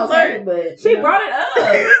need your feelings hurt. But she brought it up.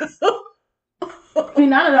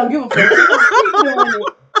 Nana don't give a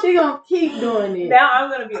fuck. She gonna keep doing it. Now I'm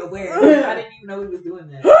gonna be aware. I didn't even know we was doing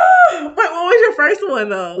that. Wait, what was your first one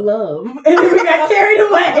though? Love. And then we got carried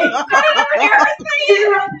away. I didn't even hear her say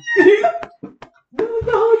it.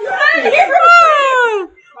 The whole time.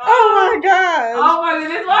 Oh my god. Oh my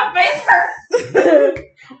goodness, my face hurts.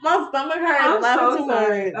 My stomach hurts. I'm laughing too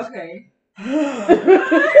much. Okay.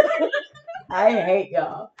 I hate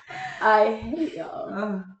y'all.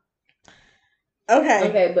 Okay.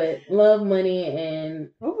 Okay, but love, money, and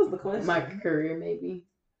what was the question? My career, maybe.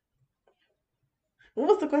 What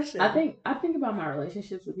was the question? I think about my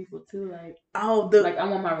relationships with people too. Like I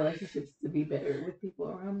want my relationships to be better with people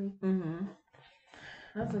around me. Mm-hmm.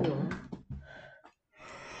 That's a good one.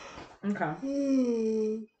 Okay.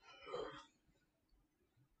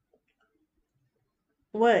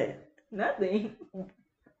 What? Nothing.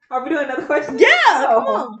 Are we doing another question? Yeah. Come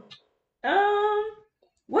on.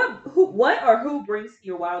 What who brings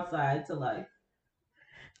your wild side to life?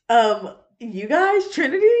 You guys,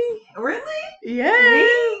 Trinity. Really? Yeah.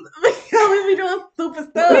 We be doing stupid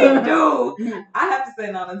stuff. We do. I have to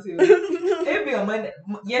say Nana too. It'd be on Monday.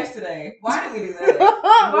 Yesterday. Why did we do that?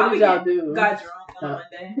 What did y'all do? Got drunk on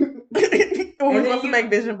Monday. We were supposed to make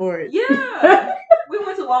vision boards. Yeah. We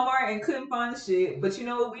went to Walmart and couldn't find the shit. But you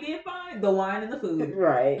know what we didn't find? The wine and the food.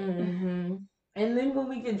 Right. Mm-hmm. And then when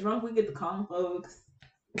we get drunk, we get to calm folks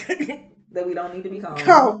that we don't need to be calm.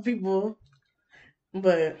 Calm people.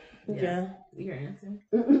 But Yeah. Your answer.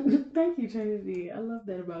 Thank you, Trinity. I love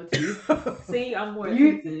that about you. See, I'm more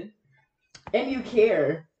You- attentive. And you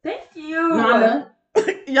care. Thank you. Nana.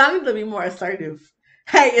 Y'all need to be more assertive.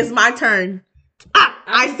 Hey, it's my turn.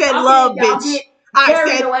 I keep said talking love, and y'all bitch. get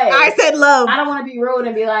carried away. I said love. I don't want to be rude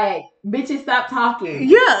and be like, bitches, stop talking.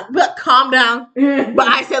 Yeah, but calm down. But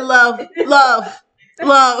I said love, love,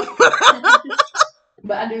 love.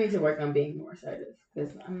 But I do need to work on being more assertive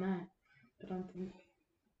because I'm not. I don't think.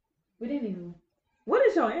 But anywho, What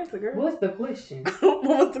is your answer, girl? what's the question? What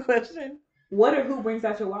was the question? What or who brings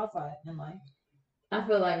out your wild side in life? I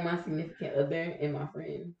feel like my significant other and my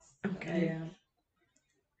friends. Okay. Yeah.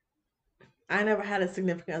 I never had a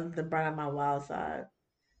significant other that brought out my wild side.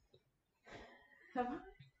 Have I?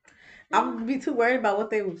 I would be too worried about what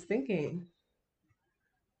they was thinking.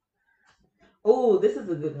 Oh, this is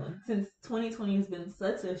a good one. Since 2020 has been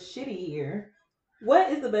such a shitty year,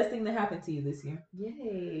 what is the best thing that happened to you this year?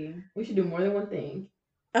 Yay! We should do more than one thing.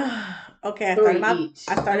 Okay, I 3 started each.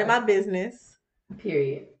 I started my business.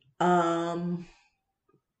 Period. I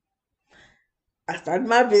started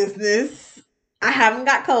my business. I haven't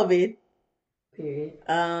got COVID. Period.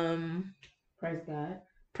 Praise God.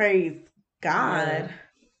 Praise God.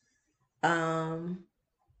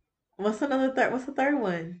 What's the third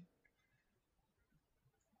one?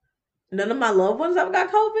 None of my loved ones ever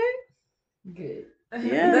got COVID. Good. Yeah.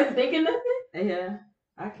 You guys thinking nothing? Yeah.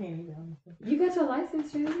 I can't even. You got your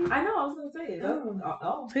license, Trinity? I know. I was gonna say it.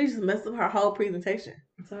 Oh. She just messed up her whole presentation.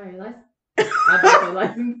 Sorry, license. I got your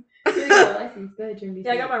license. You got your license. Go ahead, Trinity.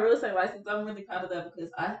 Yeah, I got my real estate license. I'm really proud of that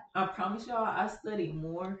because I promise y'all I studied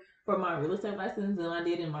more for my real estate license than I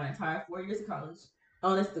did in my entire 4 years of college.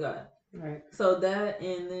 Honest to God. Right. So that,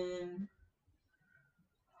 and then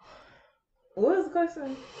what was the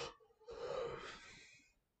question?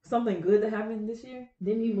 Something good that happened this year?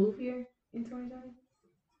 Didn't you move here in 2020?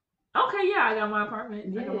 Okay, yeah, I got my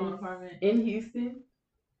apartment. Yes. I got my own apartment. In Houston?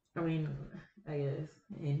 I mean, I guess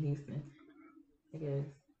in Houston. I guess.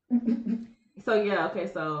 So yeah, okay,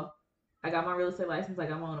 so I got my real estate license, I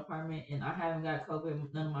got my own apartment, and I haven't got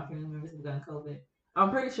COVID. None of my family members have gotten COVID. I'm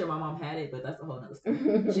pretty sure my mom had it, but that's a whole nother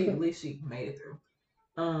story. At least she made it through.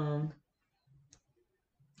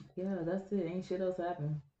 Yeah, that's it. Ain't shit else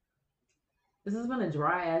happened. This has been a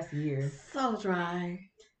dry ass year. So dry.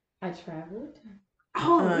 I traveled.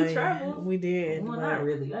 Oh, we traveled. We did. Well, not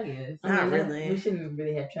really, I guess. Not really. We shouldn't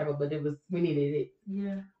really have traveled, but we needed it.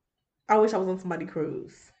 Yeah. I wish I was on somebody's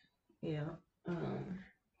cruise. Yeah.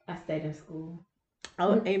 I stayed in school.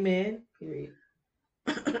 Oh, amen. Period.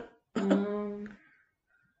 I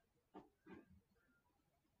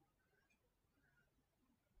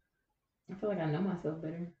feel like I know myself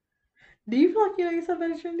better. Do you feel like you know yourself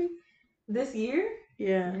better, Trinity? This year?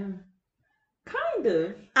 Yeah. Kind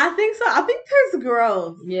of. I think so. I think there's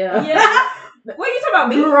growth. Yeah. Yeah. What are you talking about?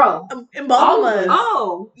 Me? Girl. In both of us.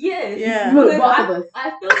 Oh, yes. Yeah. Look, both of us.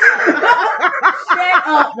 I feel like Shut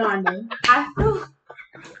up, Nanda. I feel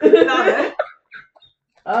Nanda.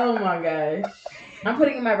 Oh my gosh. I'm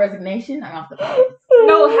putting in my resignation. I'm off the boat.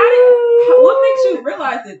 No, what makes you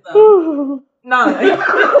realize it though? Nanda.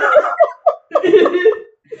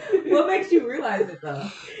 What makes you realize it though?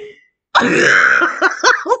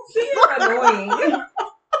 She's annoying.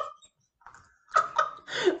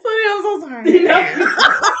 Sorry, I'm so sorry. I'm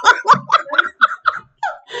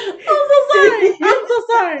so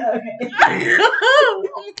sorry.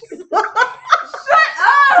 Shut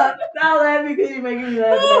up! Stop laughing because you're making me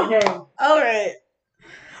laugh at that game. All right.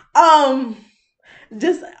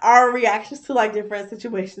 Just our reactions to like different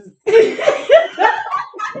situations.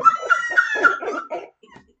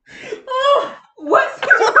 What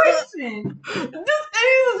situation? Just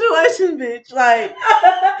any situation, bitch. Like.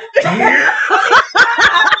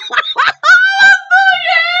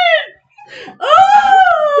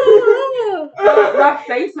 My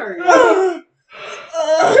face hurts.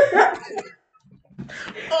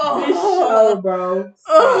 This show, bro.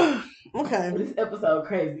 Okay. This episode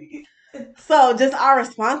crazy. So just our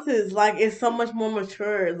responses, like, it's so much more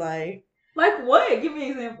mature. Like what? Give me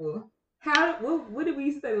an example. What did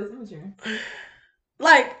we say was immature?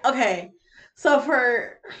 Like, okay. So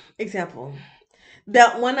for example,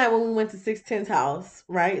 that one night when we went to 610's house,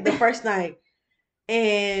 right? The first night,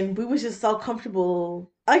 and we was just so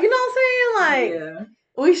comfortable. Like, you know what I'm saying? Like, yeah.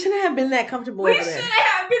 We shouldn't have been that comfortable. We shouldn't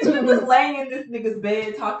have. Bitch, we was laying in this nigga's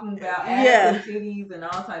bed talking about ass and titties and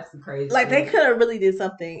all types of crazy. Like, they could have really did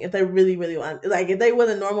something if they really, really wanted. Like, if they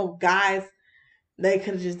wasn't normal guys, they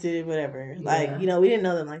could have just did whatever. Like, you know, we didn't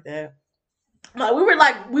know them like that. Like, we were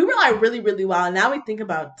like really, really wild. Now we think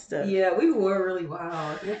about stuff. Yeah, we were really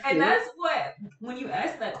wild. And that's what, when you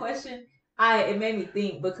ask that question, it made me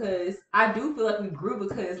think because I do feel like we grew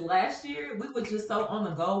because last year we were just so on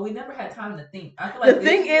the go. We never had time to think. I feel like The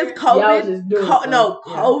thing is, Y'all COVID. just doing stuff.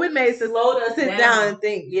 COVID made us slowed us sit down and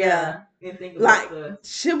think. Yeah. and think about stuff.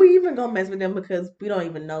 Should we even go mess with them because we don't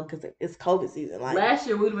even know because it's COVID season. Like last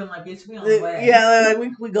year, we'd have been like, "Bitch, we on the way." Yeah,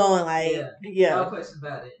 like we going like no question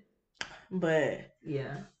about it. But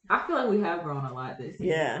yeah, I feel like we have grown a lot this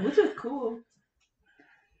year. Yeah, which is cool.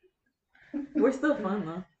 We're still fun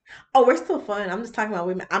though. Oh, we're still fun. I'm just talking about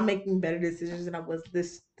women. I'm making better decisions than I was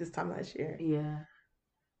this time last year.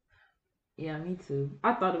 Yeah, me too.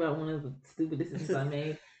 I thought about one of the stupid decisions I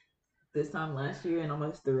made this time last year and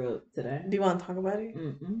almost threw up today. Do you want to talk about it?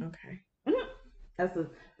 Mm-mm. Okay. That's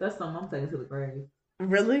something I'm taking to the grave.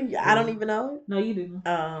 Really? Yeah. I don't even know it. No, you do.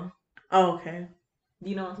 Oh, okay. Do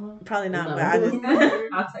you know what I'm talking about? Probably not, No. but I just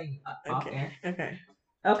I'll tell you.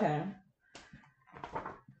 Okay.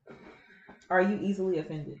 Are you easily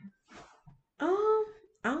offended? I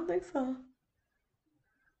don't think so.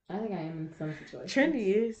 I think I am in some situations.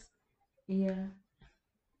 Trendy is. Yeah.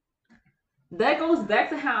 That goes back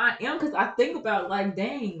to how I am because I think about like,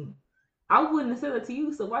 dang, I wouldn't have said it to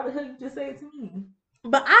you, so why the hell you just say it to me?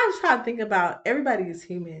 But I try to think about everybody is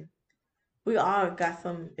human. We all got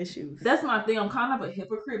some issues. That's my thing. I'm kind of a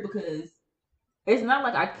hypocrite because it's not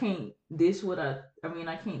like I can't dish what I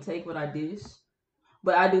can't take what I dish,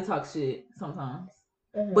 but I do talk shit sometimes.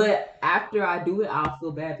 Mm-hmm. But after I do it, I'll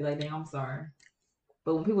feel bad. Be like, dang, I'm sorry.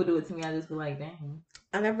 But when people do it to me, I just feel like, dang.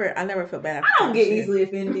 I never feel bad. I don't get easily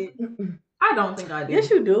offended. I don't think I do. Yes,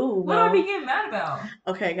 you do. What do I be getting mad about?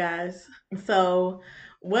 Okay, guys. So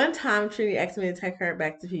one time Trinity asked me to take her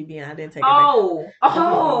back to PB and I didn't take her back.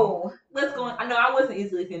 Oh, let's go on. I know I wasn't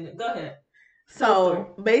easily offended. Go ahead.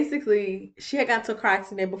 So basically, she had got to a car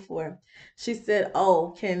accident before. She said,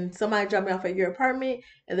 "Oh, can somebody drop me off at your apartment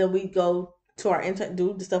and then we go to our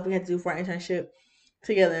do the stuff we had to do for our internship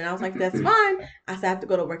together?" And I was like, "That's fine." I said, "I have to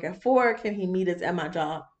go to work at 4. Can he meet us at my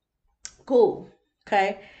job?" Cool.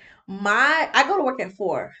 Okay. I go to work at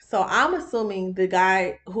 4, so I'm assuming the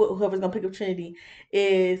guy whoever's gonna pick up Trinity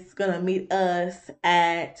is gonna meet us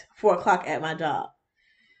at 4:00 at my job.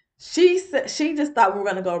 She said she just thought we were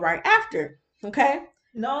gonna go right after. Okay.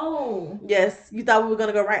 No. Yes, you thought we were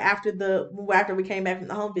gonna go right after we came back from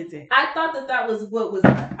the home visit. I thought that was what was.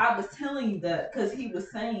 I was telling you that because he was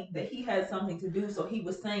saying that he had something to do, so he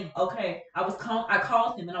was saying, "Okay." I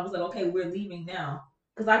called him and I was like, "Okay, we're leaving now,"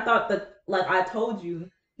 because I thought that like I told you.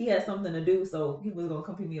 He had something to do, so he was gonna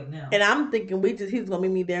come pick me up now. And I'm thinking he was gonna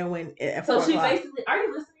meet me there at 4:00. So she basically, are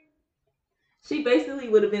you listening? She basically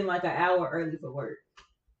would have been like an hour early for work.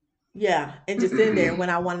 Yeah, and just in there when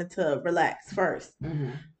I wanted to relax first.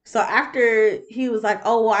 Mm-hmm. So after he was like,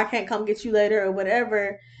 "Oh, well, I can't come get you later or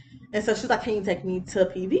whatever," and so she's like, "Can you take me to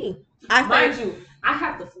PV?" Mind you, I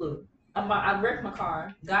have the flu. I wrecked my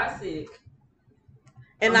car, got sick,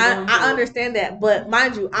 and I understand that, but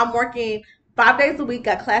mind you, I'm working 5 days a week,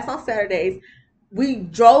 got class on Saturdays. We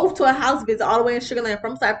drove to a house visit all the way in Sugar Land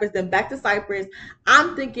from Cypress, then back to Cypress.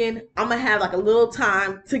 I'm thinking I'm going to have like a little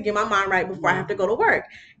time to get my mind right before I have to go to work.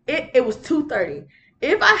 It was 2:30.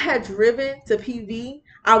 If I had driven to PV,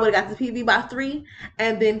 I would have got to PV by 3,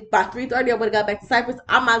 and then by 3:30 I would have got back to Cypress.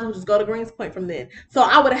 I might as well just go to Greens Point from then. So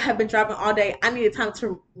I would have been driving all day. I needed time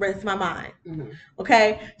to rest my mind. Mm-hmm.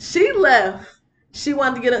 Okay? She left. She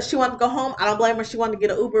wanted to go home. I don't blame her. She wanted to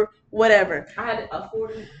get an Uber, whatever. I had a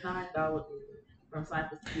 $49 Uber from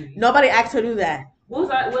Cypress to PV. Nobody asked her to do that. What was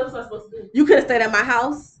I supposed to do? You could have stayed at my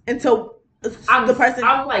house until the person.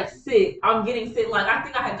 I'm like sick. I'm getting sick. Like I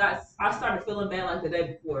think I started feeling bad like the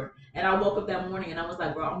day before, and I woke up that morning and I was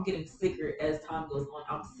like, bro, I'm getting sicker as time goes on.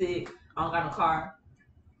 I'm sick. I don't got no car.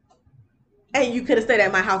 And you could have stayed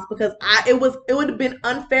at my house because it would have been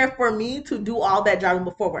unfair for me to do all that driving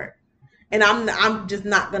before work. And I'm just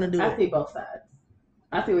not gonna do it. I see both sides.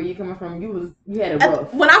 I see where you're coming from. You had a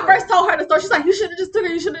rough. When I first told her the story, she's like, "You should have just took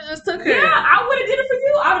her. You should have just took her." Yeah, I would have did it for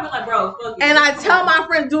you. I would have been like, "Bro, fuck it." And I tell my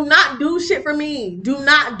friends, do not do shit for me. Do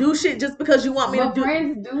not do shit just because you want me to do.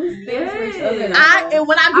 Friends do things for each other. And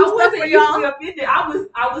when I do stuff for y'all, offended.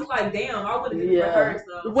 I was like, damn, I would have did it for her.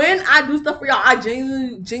 So. When I do stuff for y'all, I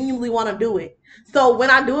genuinely want to do it. So when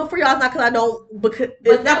I do it for y'all, it's not because I don't. Because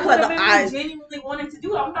it's not because I genuinely wanted to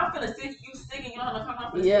do it. I'm not gonna sit you sick and you don't have to come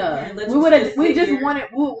out. Yeah, we would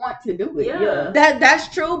want to do it. Yeah. That's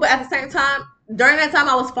true. But at the same time, during that time,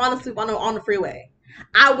 I was falling asleep on the freeway.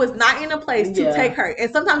 I was not in a place to take her,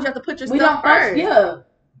 and sometimes you have to put your stuff first.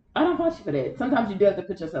 I don't fault you for that. Sometimes you do have to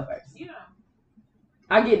put yourself first. Yeah,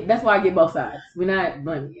 that's why I get both sides. We're not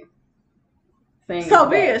blaming you. saying So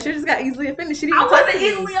it's be bad. it. She just got easily offended. She didn't I even talk wasn't to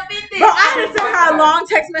me. easily offended. Bro, I had to send her a long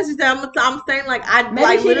text message that I'm saying like I Maybe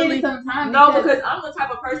like she literally. needed some time. No, because I'm the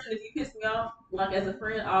type of person, if you piss me off, like as a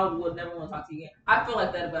friend, I would never want to talk to you again. I feel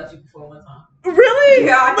like that about you before one time. Really?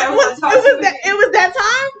 Yeah, I But never want to talk to you again. it was that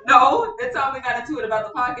time? No, that's how we got into it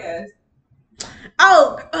about the podcast.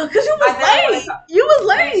 Oh, because you was I never late. wanna You was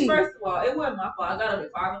Bitch, late. first of all, it wasn't my fault. I got up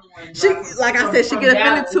at 5 in the morning. She, driving like I from- said, she from get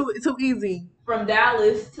offended Dallas- too easy. From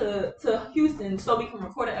Dallas to Houston so we can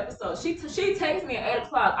record an episode. She texted me at 8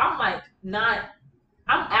 o'clock. I'm like,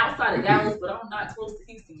 I'm outside of Dallas, but I'm not close to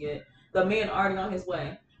Houston yet. The man already on his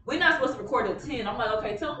way. We're not supposed to record at 10. I'm like,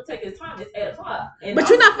 okay, tell him to take his time. It's 8 o'clock. And But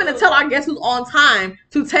you're not finna tell our guest who's on time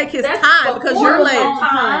to take his That's time because before you're the late.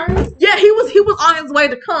 time. Yeah, he was on his way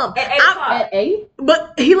to come. At 8 o'clock. At 8?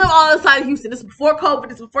 But he lived on the other side of Houston. This is before COVID.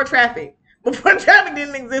 This is before traffic. Before traffic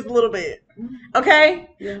didn't exist a little bit. Okay?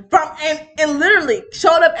 Yeah. And literally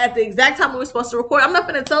showed up at the exact time we were supposed to record. I'm not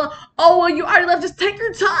gonna tell him, oh well you already left, just take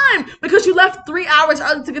your time. Because you left 3 hours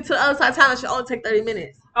early to get to the other side of town. It should only take 30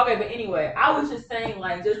 minutes. Okay, but anyway, I was just saying,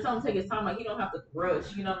 like, just tell him to take his time. Like, you don't have to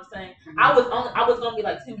rush. You know what I'm saying? I was gonna be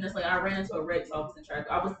like 10 minutes late. I ran into a wreck, so I was in traffic.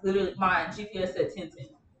 I was literally, my GPS said 10:10.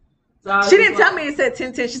 So She didn't tell me it said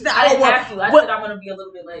 10:10. She said, I didn't have to. I what? said I'm gonna be a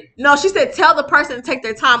little bit late. No, she said tell the person to take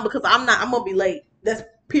their time because I'm gonna be late. That's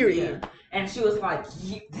period. Yeah. And she was like,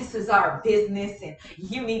 "This is our business, and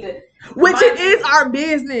you need to." Which it is our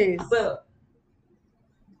business. But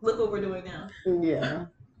look what we're doing now. Yeah.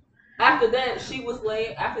 After that, she was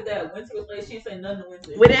late. After that, Winter was late. She didn't say nothing to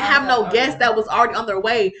Winter. We didn't have no guests that was already on their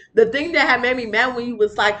way. The thing that had made me mad when you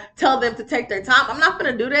was like, tell them to take their time. I'm not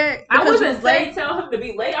gonna do that. I because you wasn't was late. saying tell him to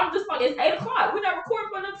be late. I'm just like, it's 8 o'clock. We're not recording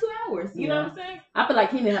for another 2 hours. You know what I'm saying? I feel like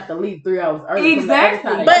he didn't have to leave 3 hours early. Exactly.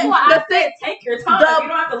 From the But That's why I the said take your time. You don't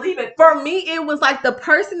have to leave it. For me, it was like the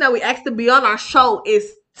person that we asked to be on our show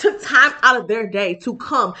took time out of their day to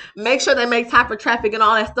come, make sure they make time for traffic and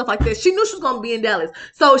all that stuff like this. She knew she was gonna be in Dallas,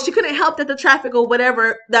 so she couldn't help that the traffic or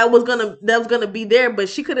whatever that was gonna be there. But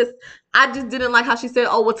she could have. I just didn't like how she said,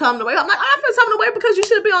 "Oh, well, tell him to wait." I'm like, I'm not gonna tell him to wait because you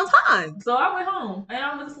should be on time. So I went home and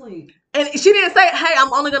I was asleep. And she didn't say, "Hey,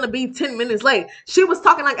 I'm only gonna be 10 minutes late." She was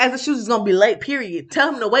talking like as if she was just gonna be late. Period. Tell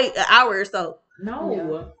him to wait an hour or so. No.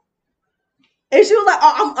 Yeah. And she was like,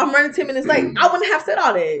 "Oh, I'm running 10 minutes late." I wouldn't have said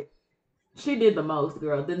all that. She did the most,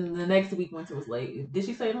 girl. Then the next week, Winter was late. Did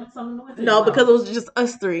she say something to Winter? No, because it was just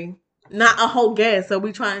us three, not a whole guest. So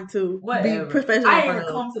we trying to Whatever. be professional. I in didn't front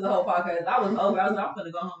even of come to the whole podcast. I was over. I was like, I'm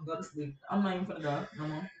gonna go home and go to sleep. I'm not even gonna go no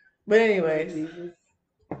more. But anyways,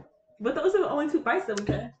 But those are the only 2 bites that we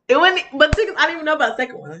had. it wasn't. But tickets, I didn't even know about the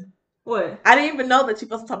second one. What? I didn't even know that you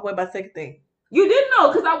supposed to talk away about the second thing. You didn't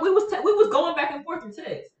know because we was going back and forth in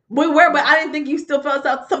text. We were, but I didn't think you still felt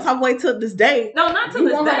some type of way to this day. No, not to You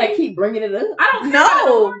this want her to day. keep bringing it up? I don't care.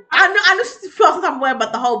 No, I know she felt some type of way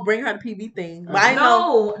about the whole bring her to PB thing. But I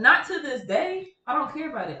know. No, not to this day. I don't care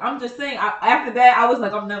about it. I'm just saying. After that, I was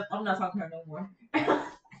like, I'm not talking to her no more.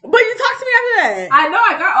 But you talked to me after that. I know.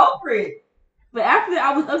 I got over it. But after that,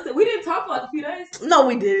 I was upset. We didn't talk for like a few days. No,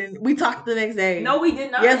 we didn't. We talked the next day. No, we did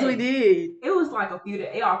not. Yes, we did. It was like a few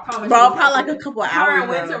days. I promise. Bro, probably like a couple Her hours. and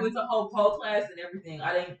Winter Bro. went to whole class and everything.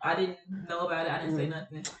 I didn't know about it. I didn't say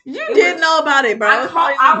nothing. You It didn't was- know about it, bro.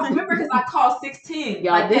 I remember because I called 610.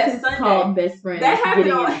 Y'all, like this that is Sunday. called Best Friends That happened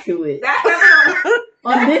getting on- into it. That happened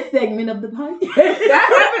On this segment of the podcast.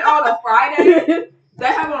 that happened on a Friday.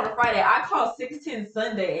 That happened on a Friday. I called 610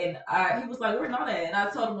 Sunday, and he was like, "We're not at." And I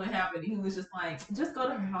told him what happened. He was just like, "Just go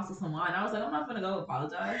to her house with some wine." I was like, "I'm not gonna go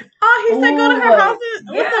apologize." Oh, he said go to her Ooh. house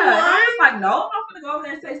with Yeah, some and I wine. was like, "No, I'm not gonna go over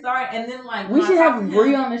there and say sorry." And then like We when I should talked have to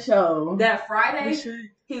Bree him on the show. that Friday. We should.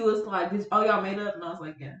 He was like, "Oh, y'all made up," and I was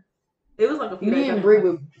like, "Yeah." It was like a few Me days. and after. Bree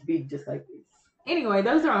would be just like this. Anyway,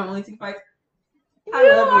 those are our only 2 fights. You I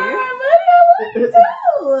love are you. my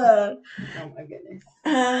buddy. Oh my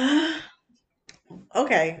goodness.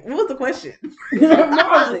 Okay, what was the question?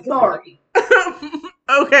 Moral of the story.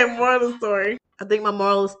 Okay, moral of the story. I think my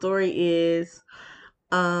moral of the story is,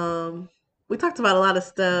 we talked about a lot of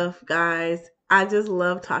stuff, guys. I just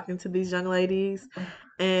love talking to these young ladies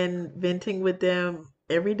and venting with them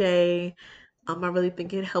every day. I really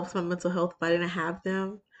think it helps my mental health if I didn't have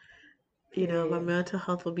them. You know, my mental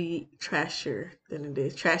health will be trashier than it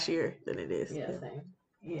is. Yeah, same.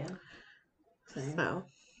 Yeah. Same. So,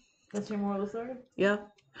 That's your moral of the story? yeah.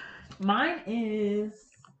 Mine is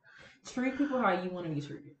treat people how you want to be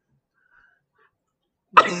treated.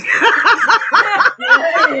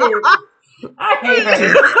 I hate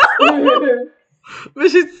her. But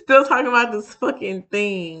she's still talking about this fucking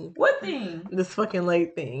thing. What thing? This fucking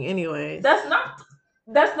late thing. Anyways. That's not.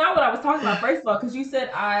 That's not what I was talking about. First of all, because you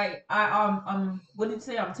said what did you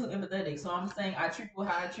say? I'm too empathetic. So I'm saying I treat people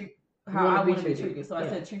how I want to be treated. So I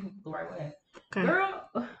said treat people the right way. Okay. Girl,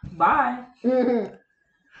 bye. The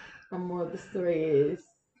moral of the story is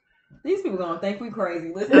These people gonna think we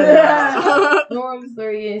crazy. Listen. the moral of the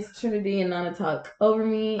story is Trinity and Nana talk over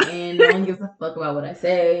me, and no one gives a fuck about what I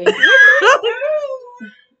say. And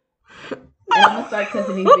I'm gonna start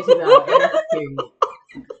cussing these bitches out. Period.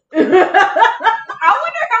 I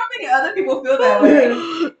wonder how many other people feel that way.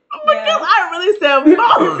 Because I really said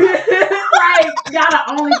both. Like, y'all the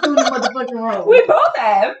only two in the motherfucking room. We both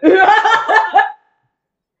have.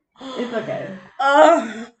 It's okay.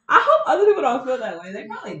 I hope other people don't feel that way. They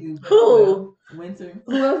probably do. Who? Winter.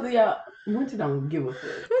 Who else do y'all? Winter don't give a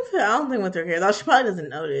fuck. I don't think Winter cares. Oh, she probably doesn't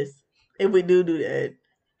notice if we do that.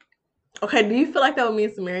 Okay, do you feel like that with me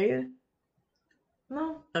and Samaria?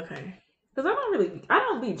 No. Okay. Because I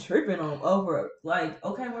don't be tripping over, like,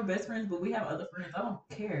 okay, we're best friends, but we have other friends. I don't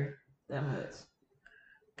care that much.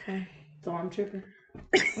 Okay. So I'm tripping.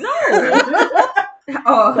 No.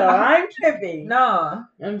 Oh, So I'm tripping. no.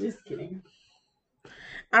 I'm just kidding.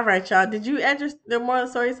 All right, y'all. Did you add the moral of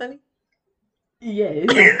the story, Sunny? Yes.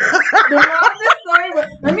 The moral of the story was,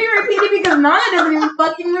 let me repeat it because Nana doesn't even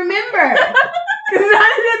fucking remember. Because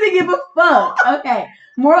Nana doesn't give a fuck. Okay.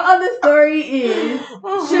 Moral of the story is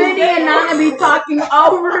Trinity and Nana be talking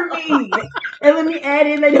over me. And let me add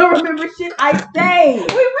in, they don't remember shit I say. We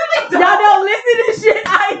really don't. Y'all don't listen to shit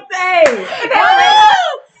I say.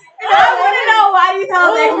 And I want to know why these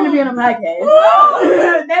hoes asking to be on a podcast.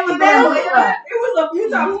 That was It was a few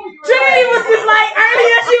times. Trinity was just like,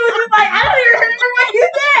 earlier she was just like, I don't even remember what you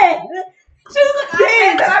said. She was like,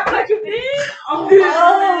 did I feel like you did? Oh,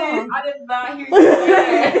 man. I did not hear you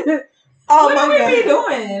say that. Oh, What my we God. be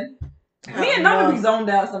doing? Me and Nana be zoned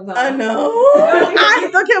out sometimes. I know. I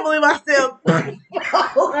still can't believe myself. Like,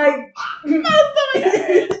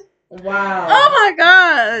 wow. Oh, my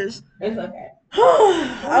gosh. It's okay.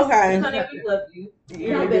 Okay. Honey, we love you.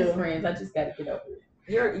 We're not best friends. I just gotta get over it.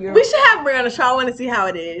 You're We should have Brie on the show. I want to see how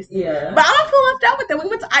it is. Yeah. But I don't feel left out with them. We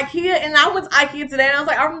went to IKEA, and I went to IKEA today, and I was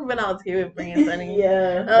like, I remember when I was here with Brie and Sunny.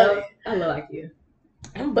 Yeah. I love IKEA.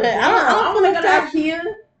 But I don't feel left out. IKEA.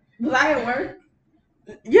 Was I at work?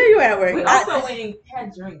 Yeah, you were at work. We also went and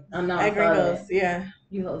had drinks. Oh, no. at Gringos. Yeah.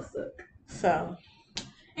 You hoes suck. So.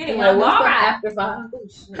 Anyway, Can y'all do well, all stuff right. after 5? Oh,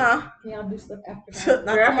 shit. Huh? Can y'all do stuff after 5?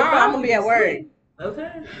 Not tomorrow. I'm going to be at work.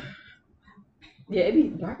 Okay. Yeah, it be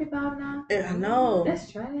dark at 5 now. I know.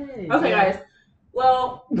 That's trash. Okay, guys.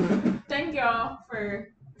 Well, thank y'all for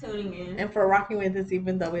tuning in. And for rocking with us,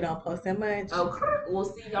 even though we don't post that much. Okay, we'll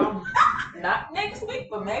see y'all not next week,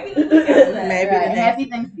 but maybe the week after that. Maybe Right. the next. Happy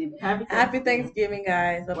Thanksgiving. Happy Thanksgiving,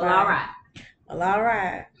 guys. Well, all right. Well, all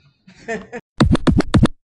right.